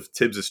benefits of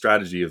Tibbs'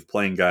 strategy of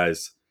playing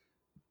guys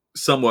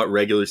somewhat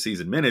regular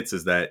season minutes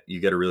is that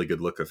you get a really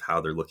good look of how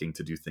they're looking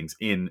to do things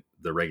in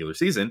the regular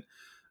season.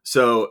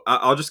 So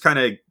I'll just kind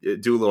of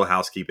do a little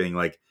housekeeping.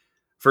 Like,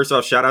 first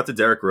off, shout out to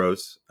Derrick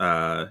Rose,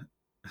 like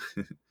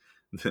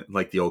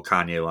the old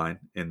Kanye line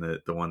in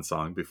the one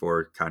song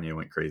before Kanye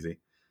went crazy.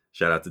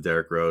 Shout out to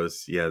Derrick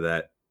Rose. Yeah,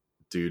 that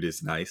dude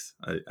is nice.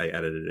 I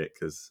edited it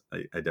because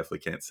I definitely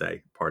can't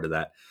say part of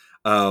that.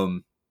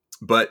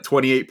 But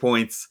 28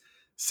 points,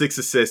 6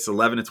 assists,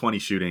 11 to 20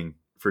 shooting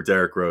for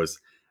Derrick Rose.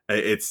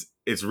 It's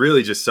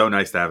really just so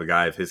nice to have a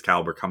guy of his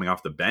caliber coming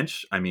off the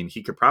bench. I mean,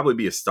 he could probably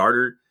be a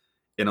starter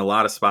in a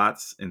lot of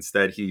spots.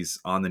 Instead, he's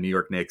on the New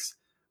York Knicks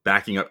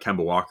backing up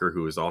Kemba Walker,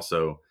 who is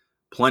also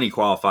plenty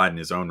qualified in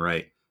his own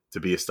right to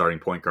be a starting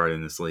point guard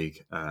in this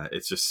league.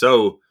 It's just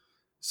so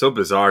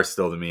bizarre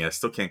still to me. I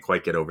still can't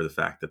quite get over the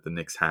fact that the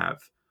Knicks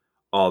have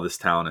all this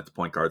talent at the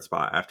point guard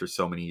spot after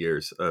so many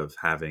years of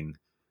having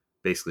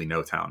basically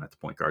no talent at the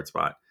point guard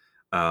spot.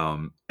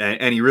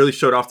 And he really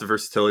showed off the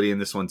versatility in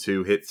this one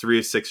too. Hit 3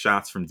 of 6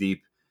 shots from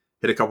deep,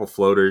 hit a couple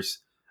floaters.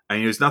 I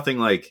mean, it was nothing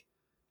like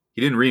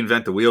he didn't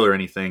reinvent the wheel or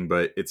anything,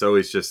 but it's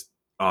always just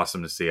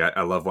awesome to see.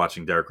 I love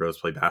watching Derrick Rose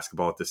play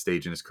basketball at this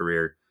stage in his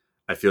career.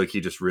 I feel like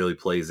he just really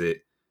plays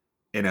it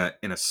in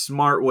a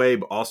smart way,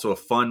 but also a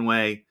fun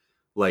way.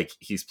 Like,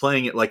 he's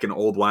playing it like an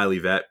old wily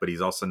vet, but he's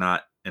also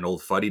not an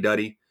old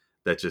fuddy-duddy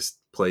that just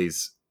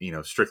plays,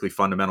 strictly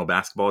fundamental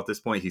basketball at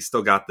this point. He's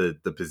still got the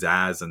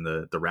pizzazz and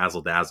the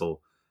razzle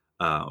dazzle,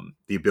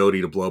 the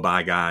ability to blow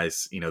by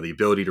guys, the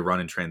ability to run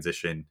in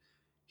transition.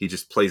 He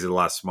just plays it a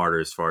lot smarter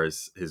as far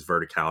as his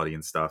verticality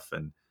and stuff.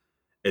 And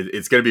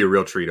it's going to be a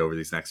real treat over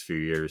these next few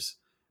years,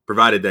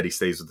 provided that he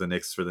stays with the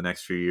Knicks for the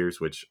next few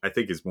years, which I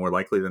think is more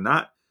likely than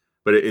not.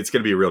 But it's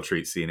going to be a real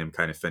treat seeing him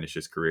kind of finish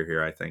his career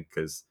here, I think,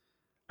 because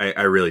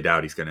I really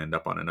doubt he's going to end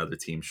up on another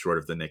team short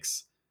of the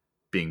Knicks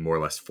being more or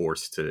less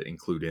forced to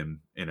include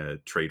him in a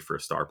trade for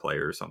a star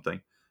player or something,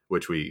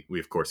 which we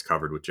of course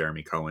covered with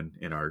Jeremy Cohen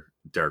in our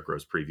Derrick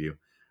Rose preview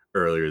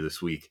earlier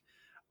this week.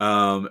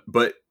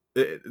 But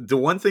the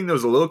one thing that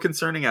was a little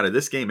concerning out of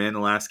this game and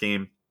the last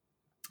game,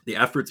 the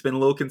effort's been a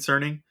little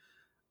concerning.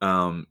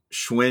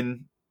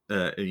 Schwinn,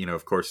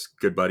 of course,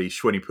 good buddy,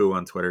 Schwinny Poo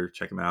on Twitter,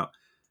 check him out,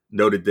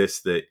 noted this,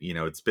 that,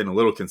 it's been a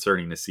little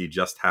concerning to see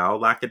just how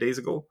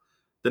lackadaisical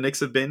the Knicks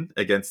have been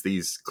against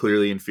these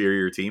clearly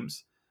inferior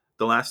teams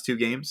the last 2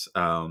 games.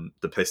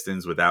 The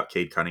Pistons without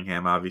Cade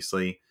Cunningham,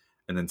 obviously.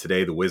 And then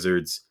today, the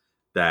Wizards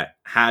that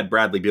had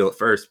Bradley Beal at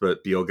first,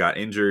 but Beal got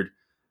injured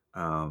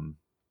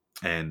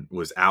and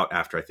was out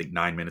after, I think,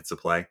 9 minutes of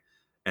play.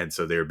 And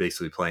so they were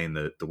basically playing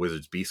the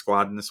Wizards B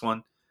squad in this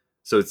one.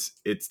 So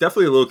it's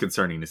definitely a little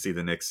concerning to see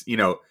the Knicks,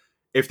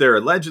 if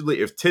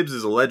Tibbs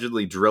is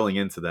allegedly drilling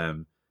into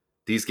them,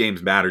 these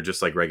games matter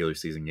just like regular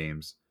season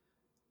games.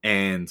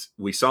 And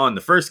we saw in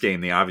the first game,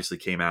 they obviously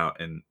came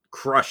out and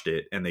crushed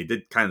it. And they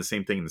did kind of the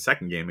same thing in the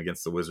second game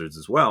against the Wizards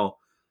as well.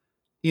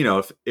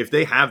 if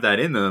they have that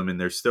in them and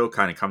they're still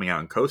kind of coming out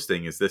and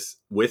coasting, is this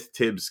with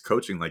Tibbs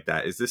coaching like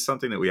that? Is this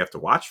something that we have to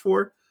watch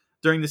for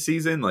during the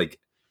season? Like,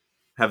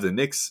 have the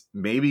Knicks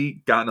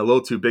maybe gotten a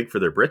little too big for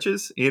their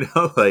britches, and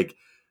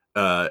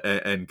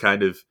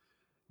kind of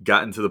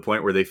gotten to the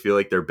point where they feel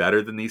like they're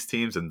better than these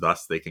teams and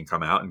thus they can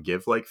come out and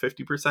give like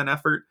 50%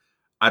 effort?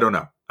 I don't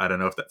know. I don't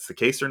know if that's the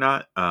case or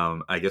not.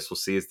 I guess we'll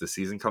see as the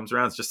season comes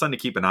around. It's just something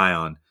to keep an eye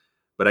on.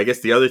 But I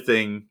guess the other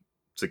thing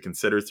to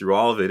consider through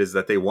all of it is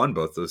that they won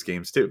both those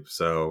games too.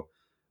 So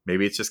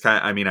maybe it's just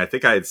I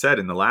think I had said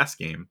in the last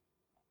game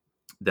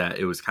that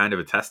it was kind of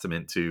a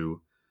testament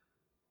to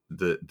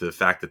the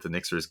fact that the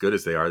Knicks are as good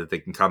as they are, that they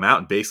can come out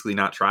and basically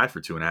not try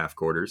for 2.5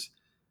 quarters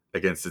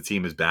against a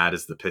team as bad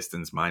as the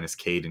Pistons minus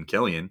Cade and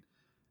Killian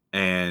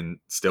and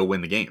still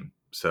win the game.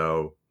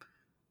 So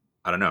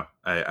I don't know.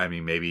 I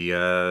mean, maybe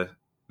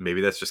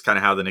that's just kind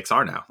of how the Knicks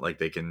are now. Like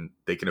they can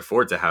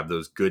afford to have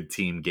those good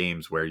team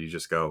games where you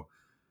just go,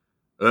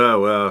 oh,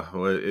 well,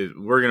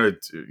 we're going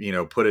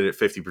to, put it at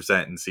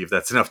 50% and see if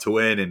that's enough to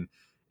win. And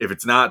if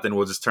it's not, then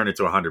we'll just turn it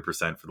to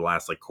 100% for the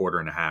last like quarter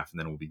and a half and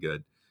then we'll be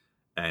good.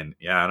 And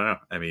yeah, I don't know.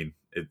 I mean,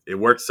 it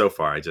worked so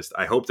far.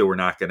 I hope that we're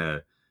not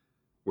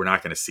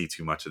gonna see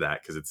too much of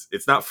that, because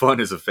it's not fun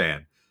as a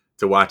fan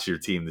to watch your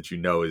team that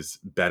is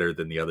better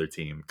than the other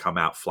team come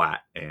out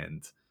flat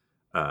and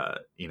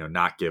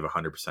not give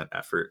 100%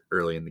 effort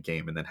early in the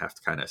game and then have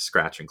to kind of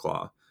scratch and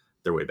claw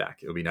their way back.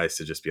 It would be nice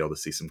to just be able to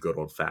see some good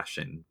old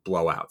fashioned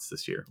blowouts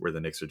this year where the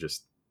Knicks are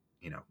just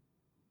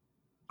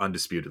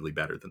undisputedly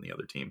better than the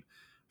other team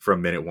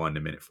from minute 1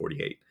 to minute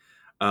 48.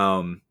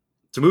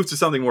 To move to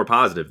something more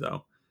positive,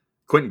 though,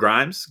 Quentin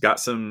Grimes got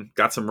some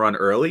run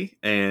early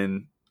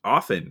and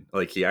often.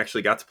 Like, he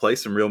actually got to play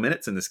some real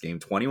minutes in this game,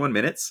 21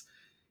 minutes.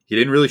 He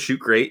didn't really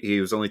shoot great.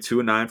 He was only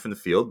 2-9 from the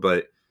field,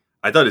 but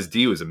I thought his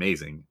D was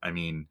amazing. I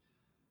mean,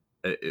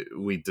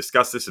 we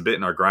discussed this a bit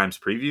in our Grimes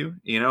preview,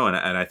 and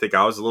I think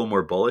I was a little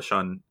more bullish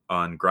on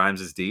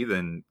Grimes' D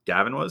than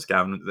Gavin was.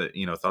 Gavin,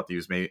 thought that he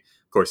was maybe,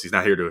 of course, he's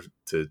not here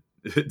to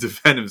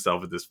defend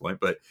himself at this point,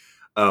 but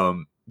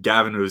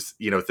Gavin was,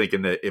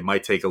 thinking that it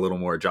might take a little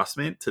more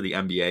adjustment to the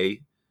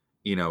NBA,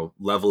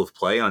 level of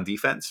play on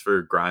defense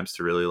for Grimes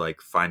to really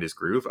like find his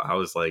groove. I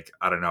was like,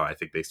 I don't know. I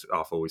think based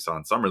off what we saw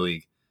in Summer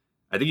League,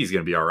 I think he's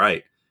going to be all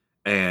right.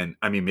 And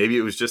I mean, maybe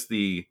it was just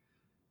the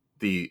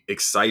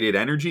excited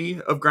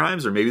energy of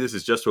Grimes, or maybe this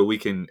is just what we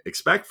can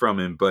expect from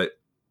him. But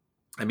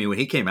I mean, when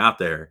he came out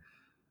there,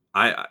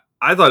 I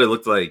thought it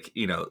looked like,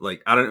 I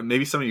don't know,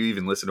 maybe some of you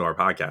even listen to our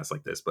podcast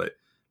like this, but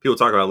people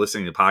talk about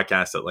listening to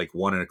podcasts at like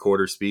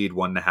 1.25 speed,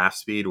 1.5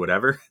 speed,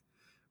 whatever,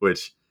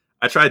 which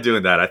I tried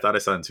doing that. I thought I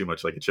sounded too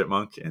much like a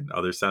chipmunk and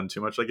others sounded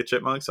too much like a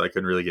chipmunk. So I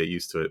couldn't really get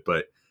used to it.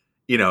 But,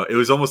 it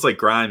was almost like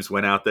Grimes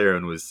went out there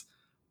and was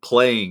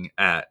playing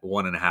at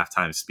 1.5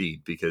 times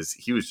speed, because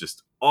he was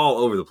just all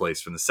over the place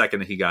from the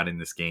second that he got in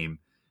this game.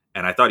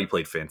 And I thought he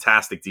played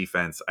fantastic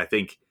defense. I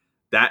think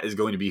that is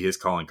going to be his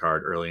calling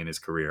card early in his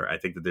career. I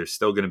think that there's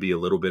still going to be a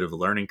little bit of a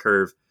learning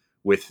curve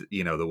with,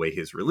 the way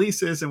his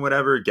releases and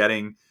whatever,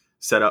 getting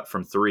set up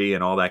from 3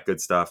 and all that good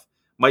stuff.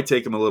 Might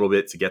take him a little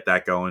bit to get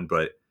that going,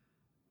 but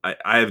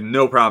I have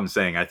no problem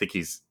saying I think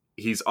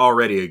he's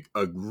already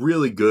a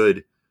really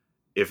good,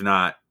 if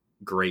not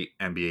great,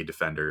 NBA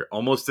defender,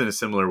 almost in a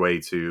similar way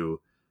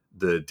to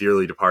the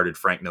dearly departed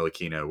Frank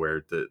Ntilikina,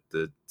 where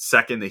the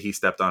second that he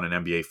stepped on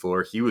an NBA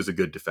floor, he was a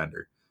good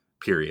defender,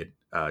 period,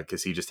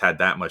 because he just had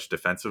that much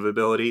defensive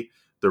ability.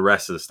 The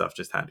rest of the stuff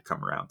just had to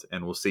come around,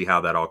 and we'll see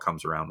how that all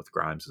comes around with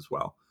Grimes as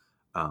well.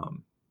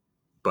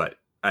 But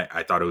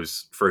I thought it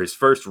was, for his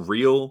first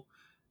real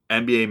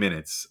NBA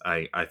minutes,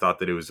 I thought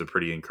that it was a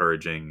pretty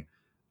encouraging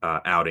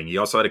outing. He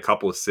also had a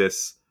couple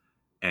assists,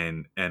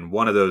 and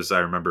one of those I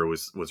remember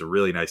was a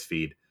really nice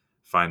feed,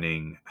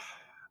 finding,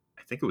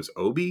 I think it was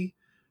Obi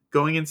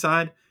going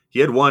inside.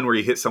 He had one where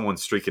he hit someone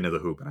streaking to the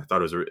hoop, and I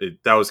thought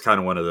that was kind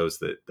of one of those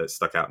that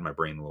stuck out in my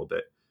brain a little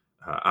bit.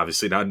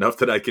 Obviously not enough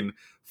that I can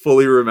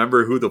fully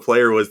remember who the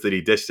player was that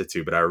he dished it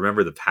to, but I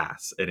remember the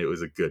pass, and it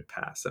was a good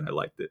pass, and I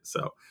liked it.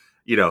 So,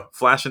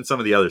 flashing some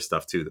of the other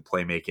stuff too, the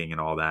playmaking and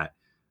all that.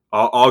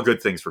 All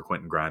good things for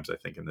Quentin Grimes, I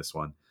think, in this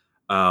one.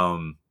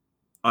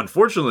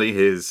 Unfortunately,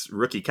 his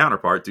rookie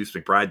counterpart, Deuce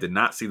McBride, did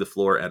not see the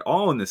floor at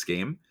all in this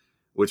game,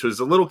 which was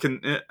a little,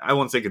 I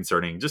won't say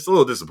concerning, just a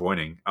little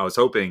disappointing. I was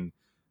hoping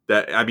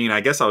that,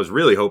 I guess I was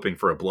really hoping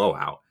for a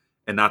blowout,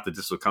 and not that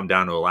this would come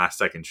down to a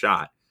last-second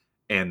shot,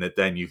 and that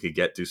then you could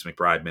get Deuce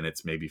McBride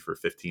minutes maybe for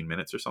 15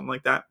 minutes or something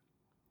like that,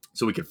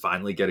 so we could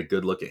finally get a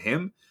good look at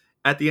him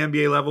at the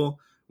NBA level.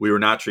 We were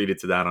not treated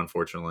to that,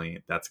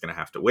 unfortunately. That's going to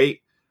have to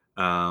wait.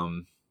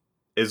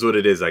 Is what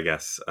it is, I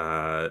guess.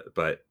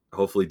 But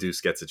hopefully Deuce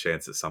gets a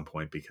chance at some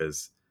point,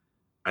 because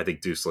I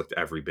think Deuce looked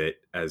every bit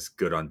as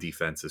good on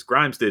defense as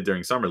Grimes did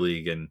during Summer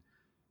League. And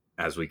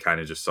as we kind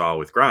of just saw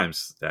with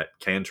Grimes, that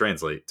can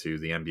translate to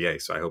the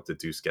NBA. So I hope that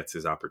Deuce gets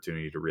his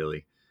opportunity to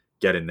really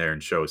get in there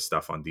and show his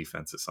stuff on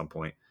defense at some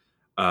point.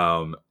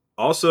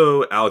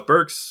 Also, Alec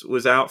Burks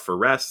was out for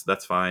rest.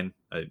 That's fine.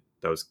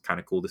 That was kind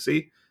of cool to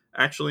see,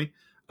 actually.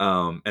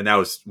 And that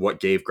was what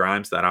gave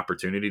Grimes that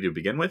opportunity to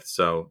begin with.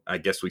 So I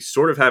guess we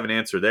sort of have an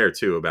answer there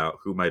too about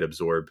who might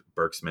absorb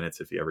Burks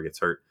minutes if he ever gets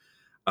hurt.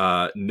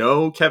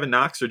 No Kevin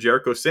Knox or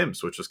Jericho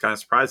Sims, which was kind of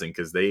surprising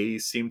because they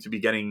seem to be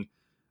getting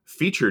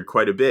featured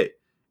quite a bit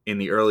in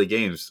the early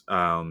games.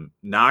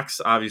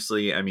 Knox,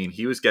 obviously, I mean,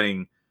 he was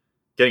getting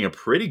a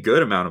pretty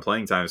good amount of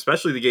playing time,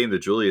 especially the game that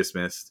Julius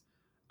missed.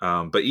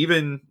 But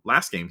even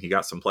last game, he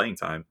got some playing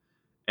time.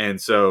 And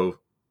so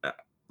a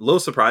little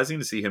surprising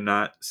to see him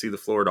not see the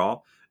floor at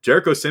all.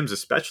 Jericho Sims,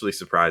 especially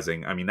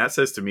surprising. I mean, that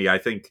says to me, I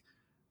think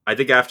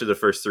after the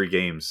first 3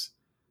 games,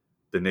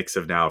 the Knicks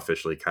have now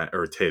officially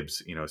or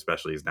Tibbs,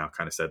 especially has now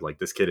kind of said, like,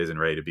 this kid isn't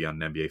ready to be on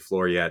an NBA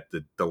floor yet.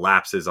 The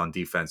lapses on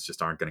defense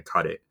just aren't going to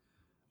cut it,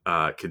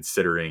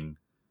 considering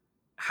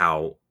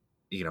how,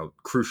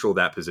 crucial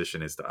that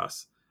position is to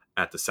us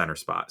at the center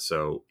spot.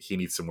 So he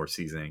needs some more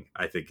seasoning,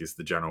 I think, is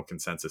the general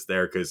consensus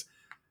there. Because,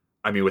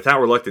 I mean, with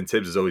how reluctant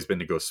Tibbs has always been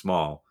to go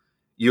small,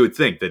 you would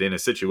think that in a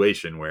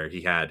situation where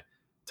he had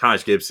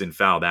Taj Gibson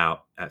fouled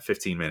out at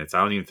 15 minutes,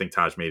 I don't even think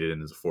Taj made it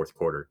into the fourth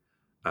quarter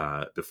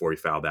before he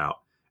fouled out.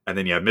 And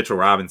then you have Mitchell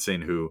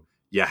Robinson, who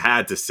you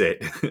had to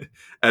sit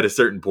at a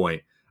certain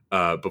point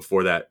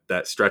before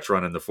that stretch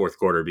run in the fourth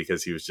quarter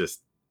because he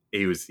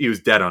was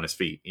dead on his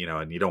feet,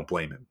 and you don't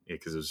blame him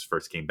because it was his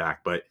first game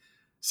back. But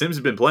Sims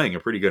has been playing a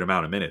pretty good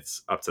amount of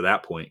minutes up to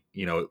that point,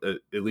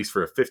 at least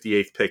for a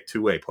 58th pick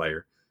two-way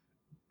player,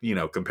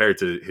 compared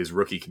to his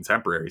rookie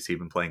contemporaries. He's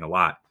been playing a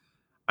lot.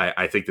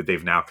 I think that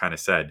they've now kind of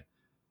said,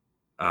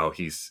 oh,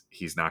 he's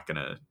not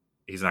gonna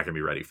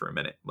be ready for a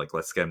minute. Like,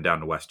 let's get him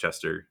down to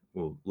Westchester.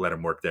 We'll let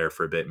him work there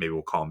for a bit. Maybe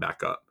we'll call him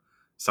back up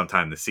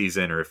sometime this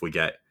season, or if we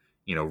get,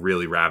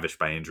 really ravished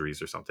by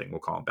injuries or something, we'll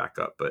call him back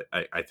up. But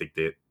I think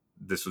that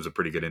this was a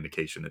pretty good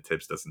indication that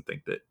Tibbs doesn't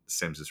think that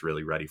Sims is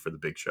really ready for the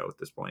big show at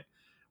this point,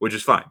 which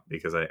is fine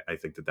because I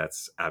think that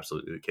that's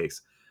absolutely the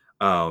case.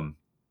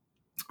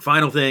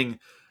 Final thing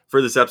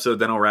for this episode,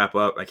 then I'll wrap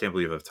up. I can't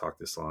believe I've talked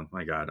this long.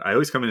 My God, I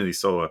always come into these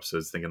solo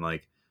episodes thinking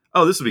like,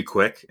 oh, this will be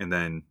quick. And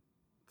then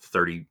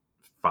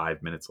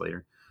 35 minutes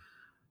later,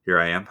 here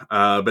I am.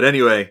 But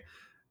anyway,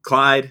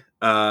 Clyde,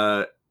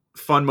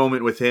 fun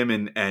moment with him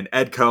and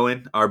Ed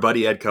Cohen, our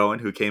buddy Ed Cohen,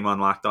 who came on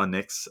Locked On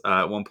Knicks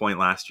at one point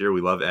last year.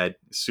 We love Ed,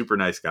 super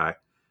nice guy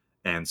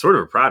and sort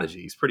of a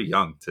prodigy. He's pretty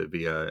young to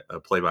be a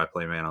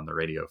play-by-play man on the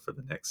radio for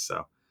the Knicks.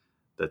 So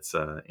that's,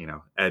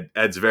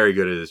 Ed's very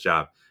good at his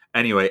job.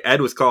 Anyway,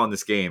 Ed was calling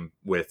this game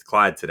with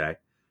Clyde today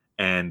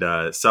and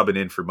subbing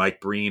in for Mike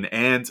Breen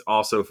and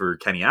also for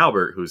Kenny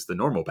Albert, who's the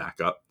normal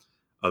backup.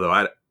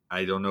 Although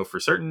I don't know for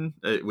certain.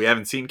 We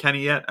haven't seen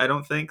Kenny yet, I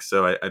don't think.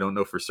 So I don't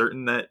know for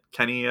certain that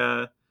Kenny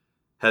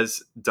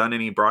has done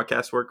any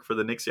broadcast work for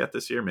the Knicks yet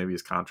this year. Maybe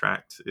his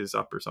contract is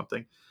up or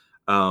something.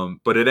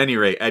 But at any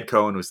rate, Ed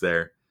Cohen was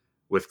there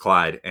with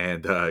Clyde.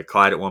 And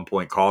Clyde at one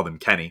point called him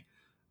Kenny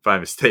by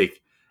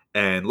mistake.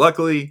 And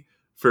luckily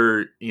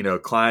for,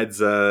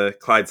 Clyde's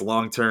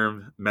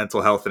long-term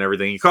mental health and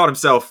everything, he caught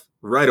himself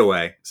right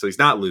away. So he's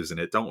not losing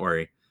it. Don't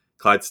worry.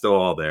 Clyde's still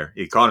all there.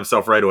 He caught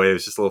himself right away. It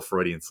was just a little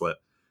Freudian slip.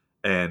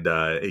 And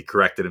he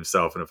corrected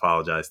himself and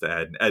apologized to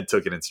Ed. And Ed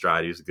took it in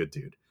stride. He was a good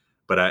dude.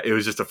 But it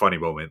was just a funny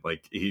moment.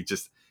 Like,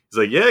 he's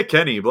like, yeah,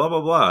 Kenny, blah,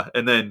 blah, blah.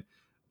 And then,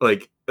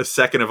 like, a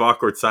second of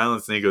awkward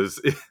silence. And he goes,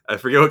 I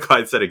forget what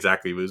Clyde said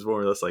exactly. But it was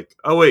more or less like,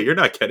 oh, wait, you're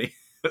not Kenny.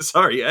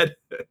 Sorry, Ed.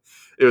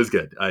 It was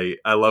good. I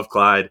love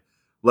Clyde.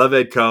 Love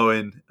Ed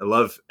Cohen. I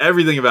love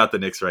everything about the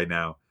Knicks right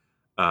now.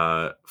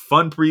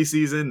 Fun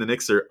preseason. The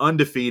Knicks are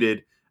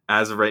undefeated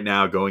as of right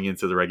now going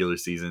into the regular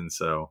season.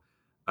 So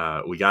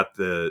we got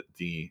the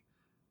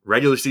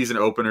regular season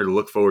opener to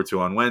look forward to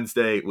on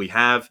Wednesday. We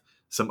have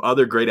some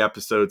other great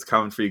episodes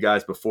coming for you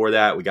guys before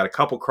that. We got a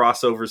couple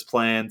crossovers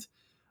planned.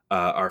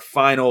 Our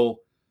final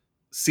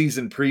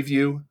season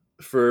preview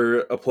for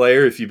a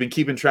player. If you've been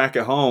keeping track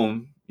at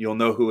home, you'll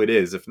know who it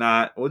is. If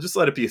not, we'll just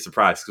let it be a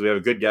surprise because we have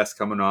a good guest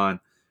coming on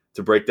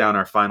to break down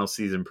our final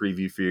season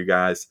preview for you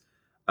guys.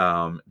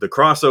 The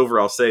crossover,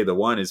 I'll say, the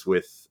one is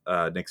with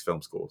Knicks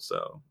Film School.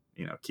 So,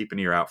 keep an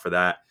ear out for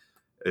that.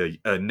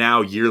 A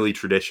now yearly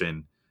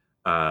tradition.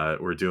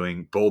 We're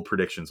doing bold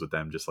predictions with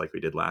them just like we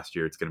did last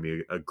year. It's going to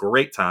be a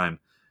great time.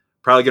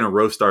 Probably going to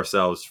roast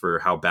ourselves for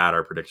how bad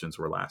our predictions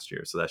were last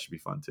year. So that should be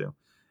fun too.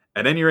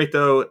 At any rate,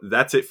 though,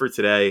 that's it for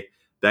today.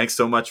 Thanks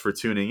so much for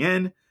tuning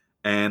in.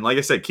 And like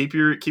I said, keep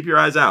your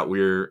eyes out.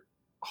 We're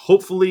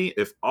hopefully,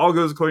 if all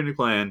goes according to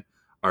plan,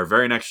 our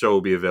very next show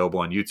will be available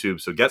on YouTube.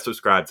 So get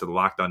subscribed to the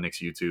Locked On Knicks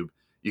YouTube.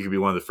 You can be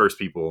one of the first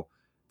people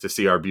to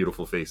see our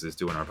beautiful faces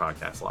doing our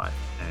podcast live.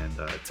 And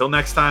until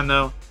next time,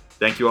 though,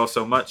 thank you all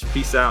so much.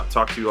 Peace out.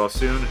 Talk to you all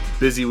soon.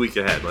 Busy week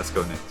ahead. Let's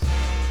go Knicks.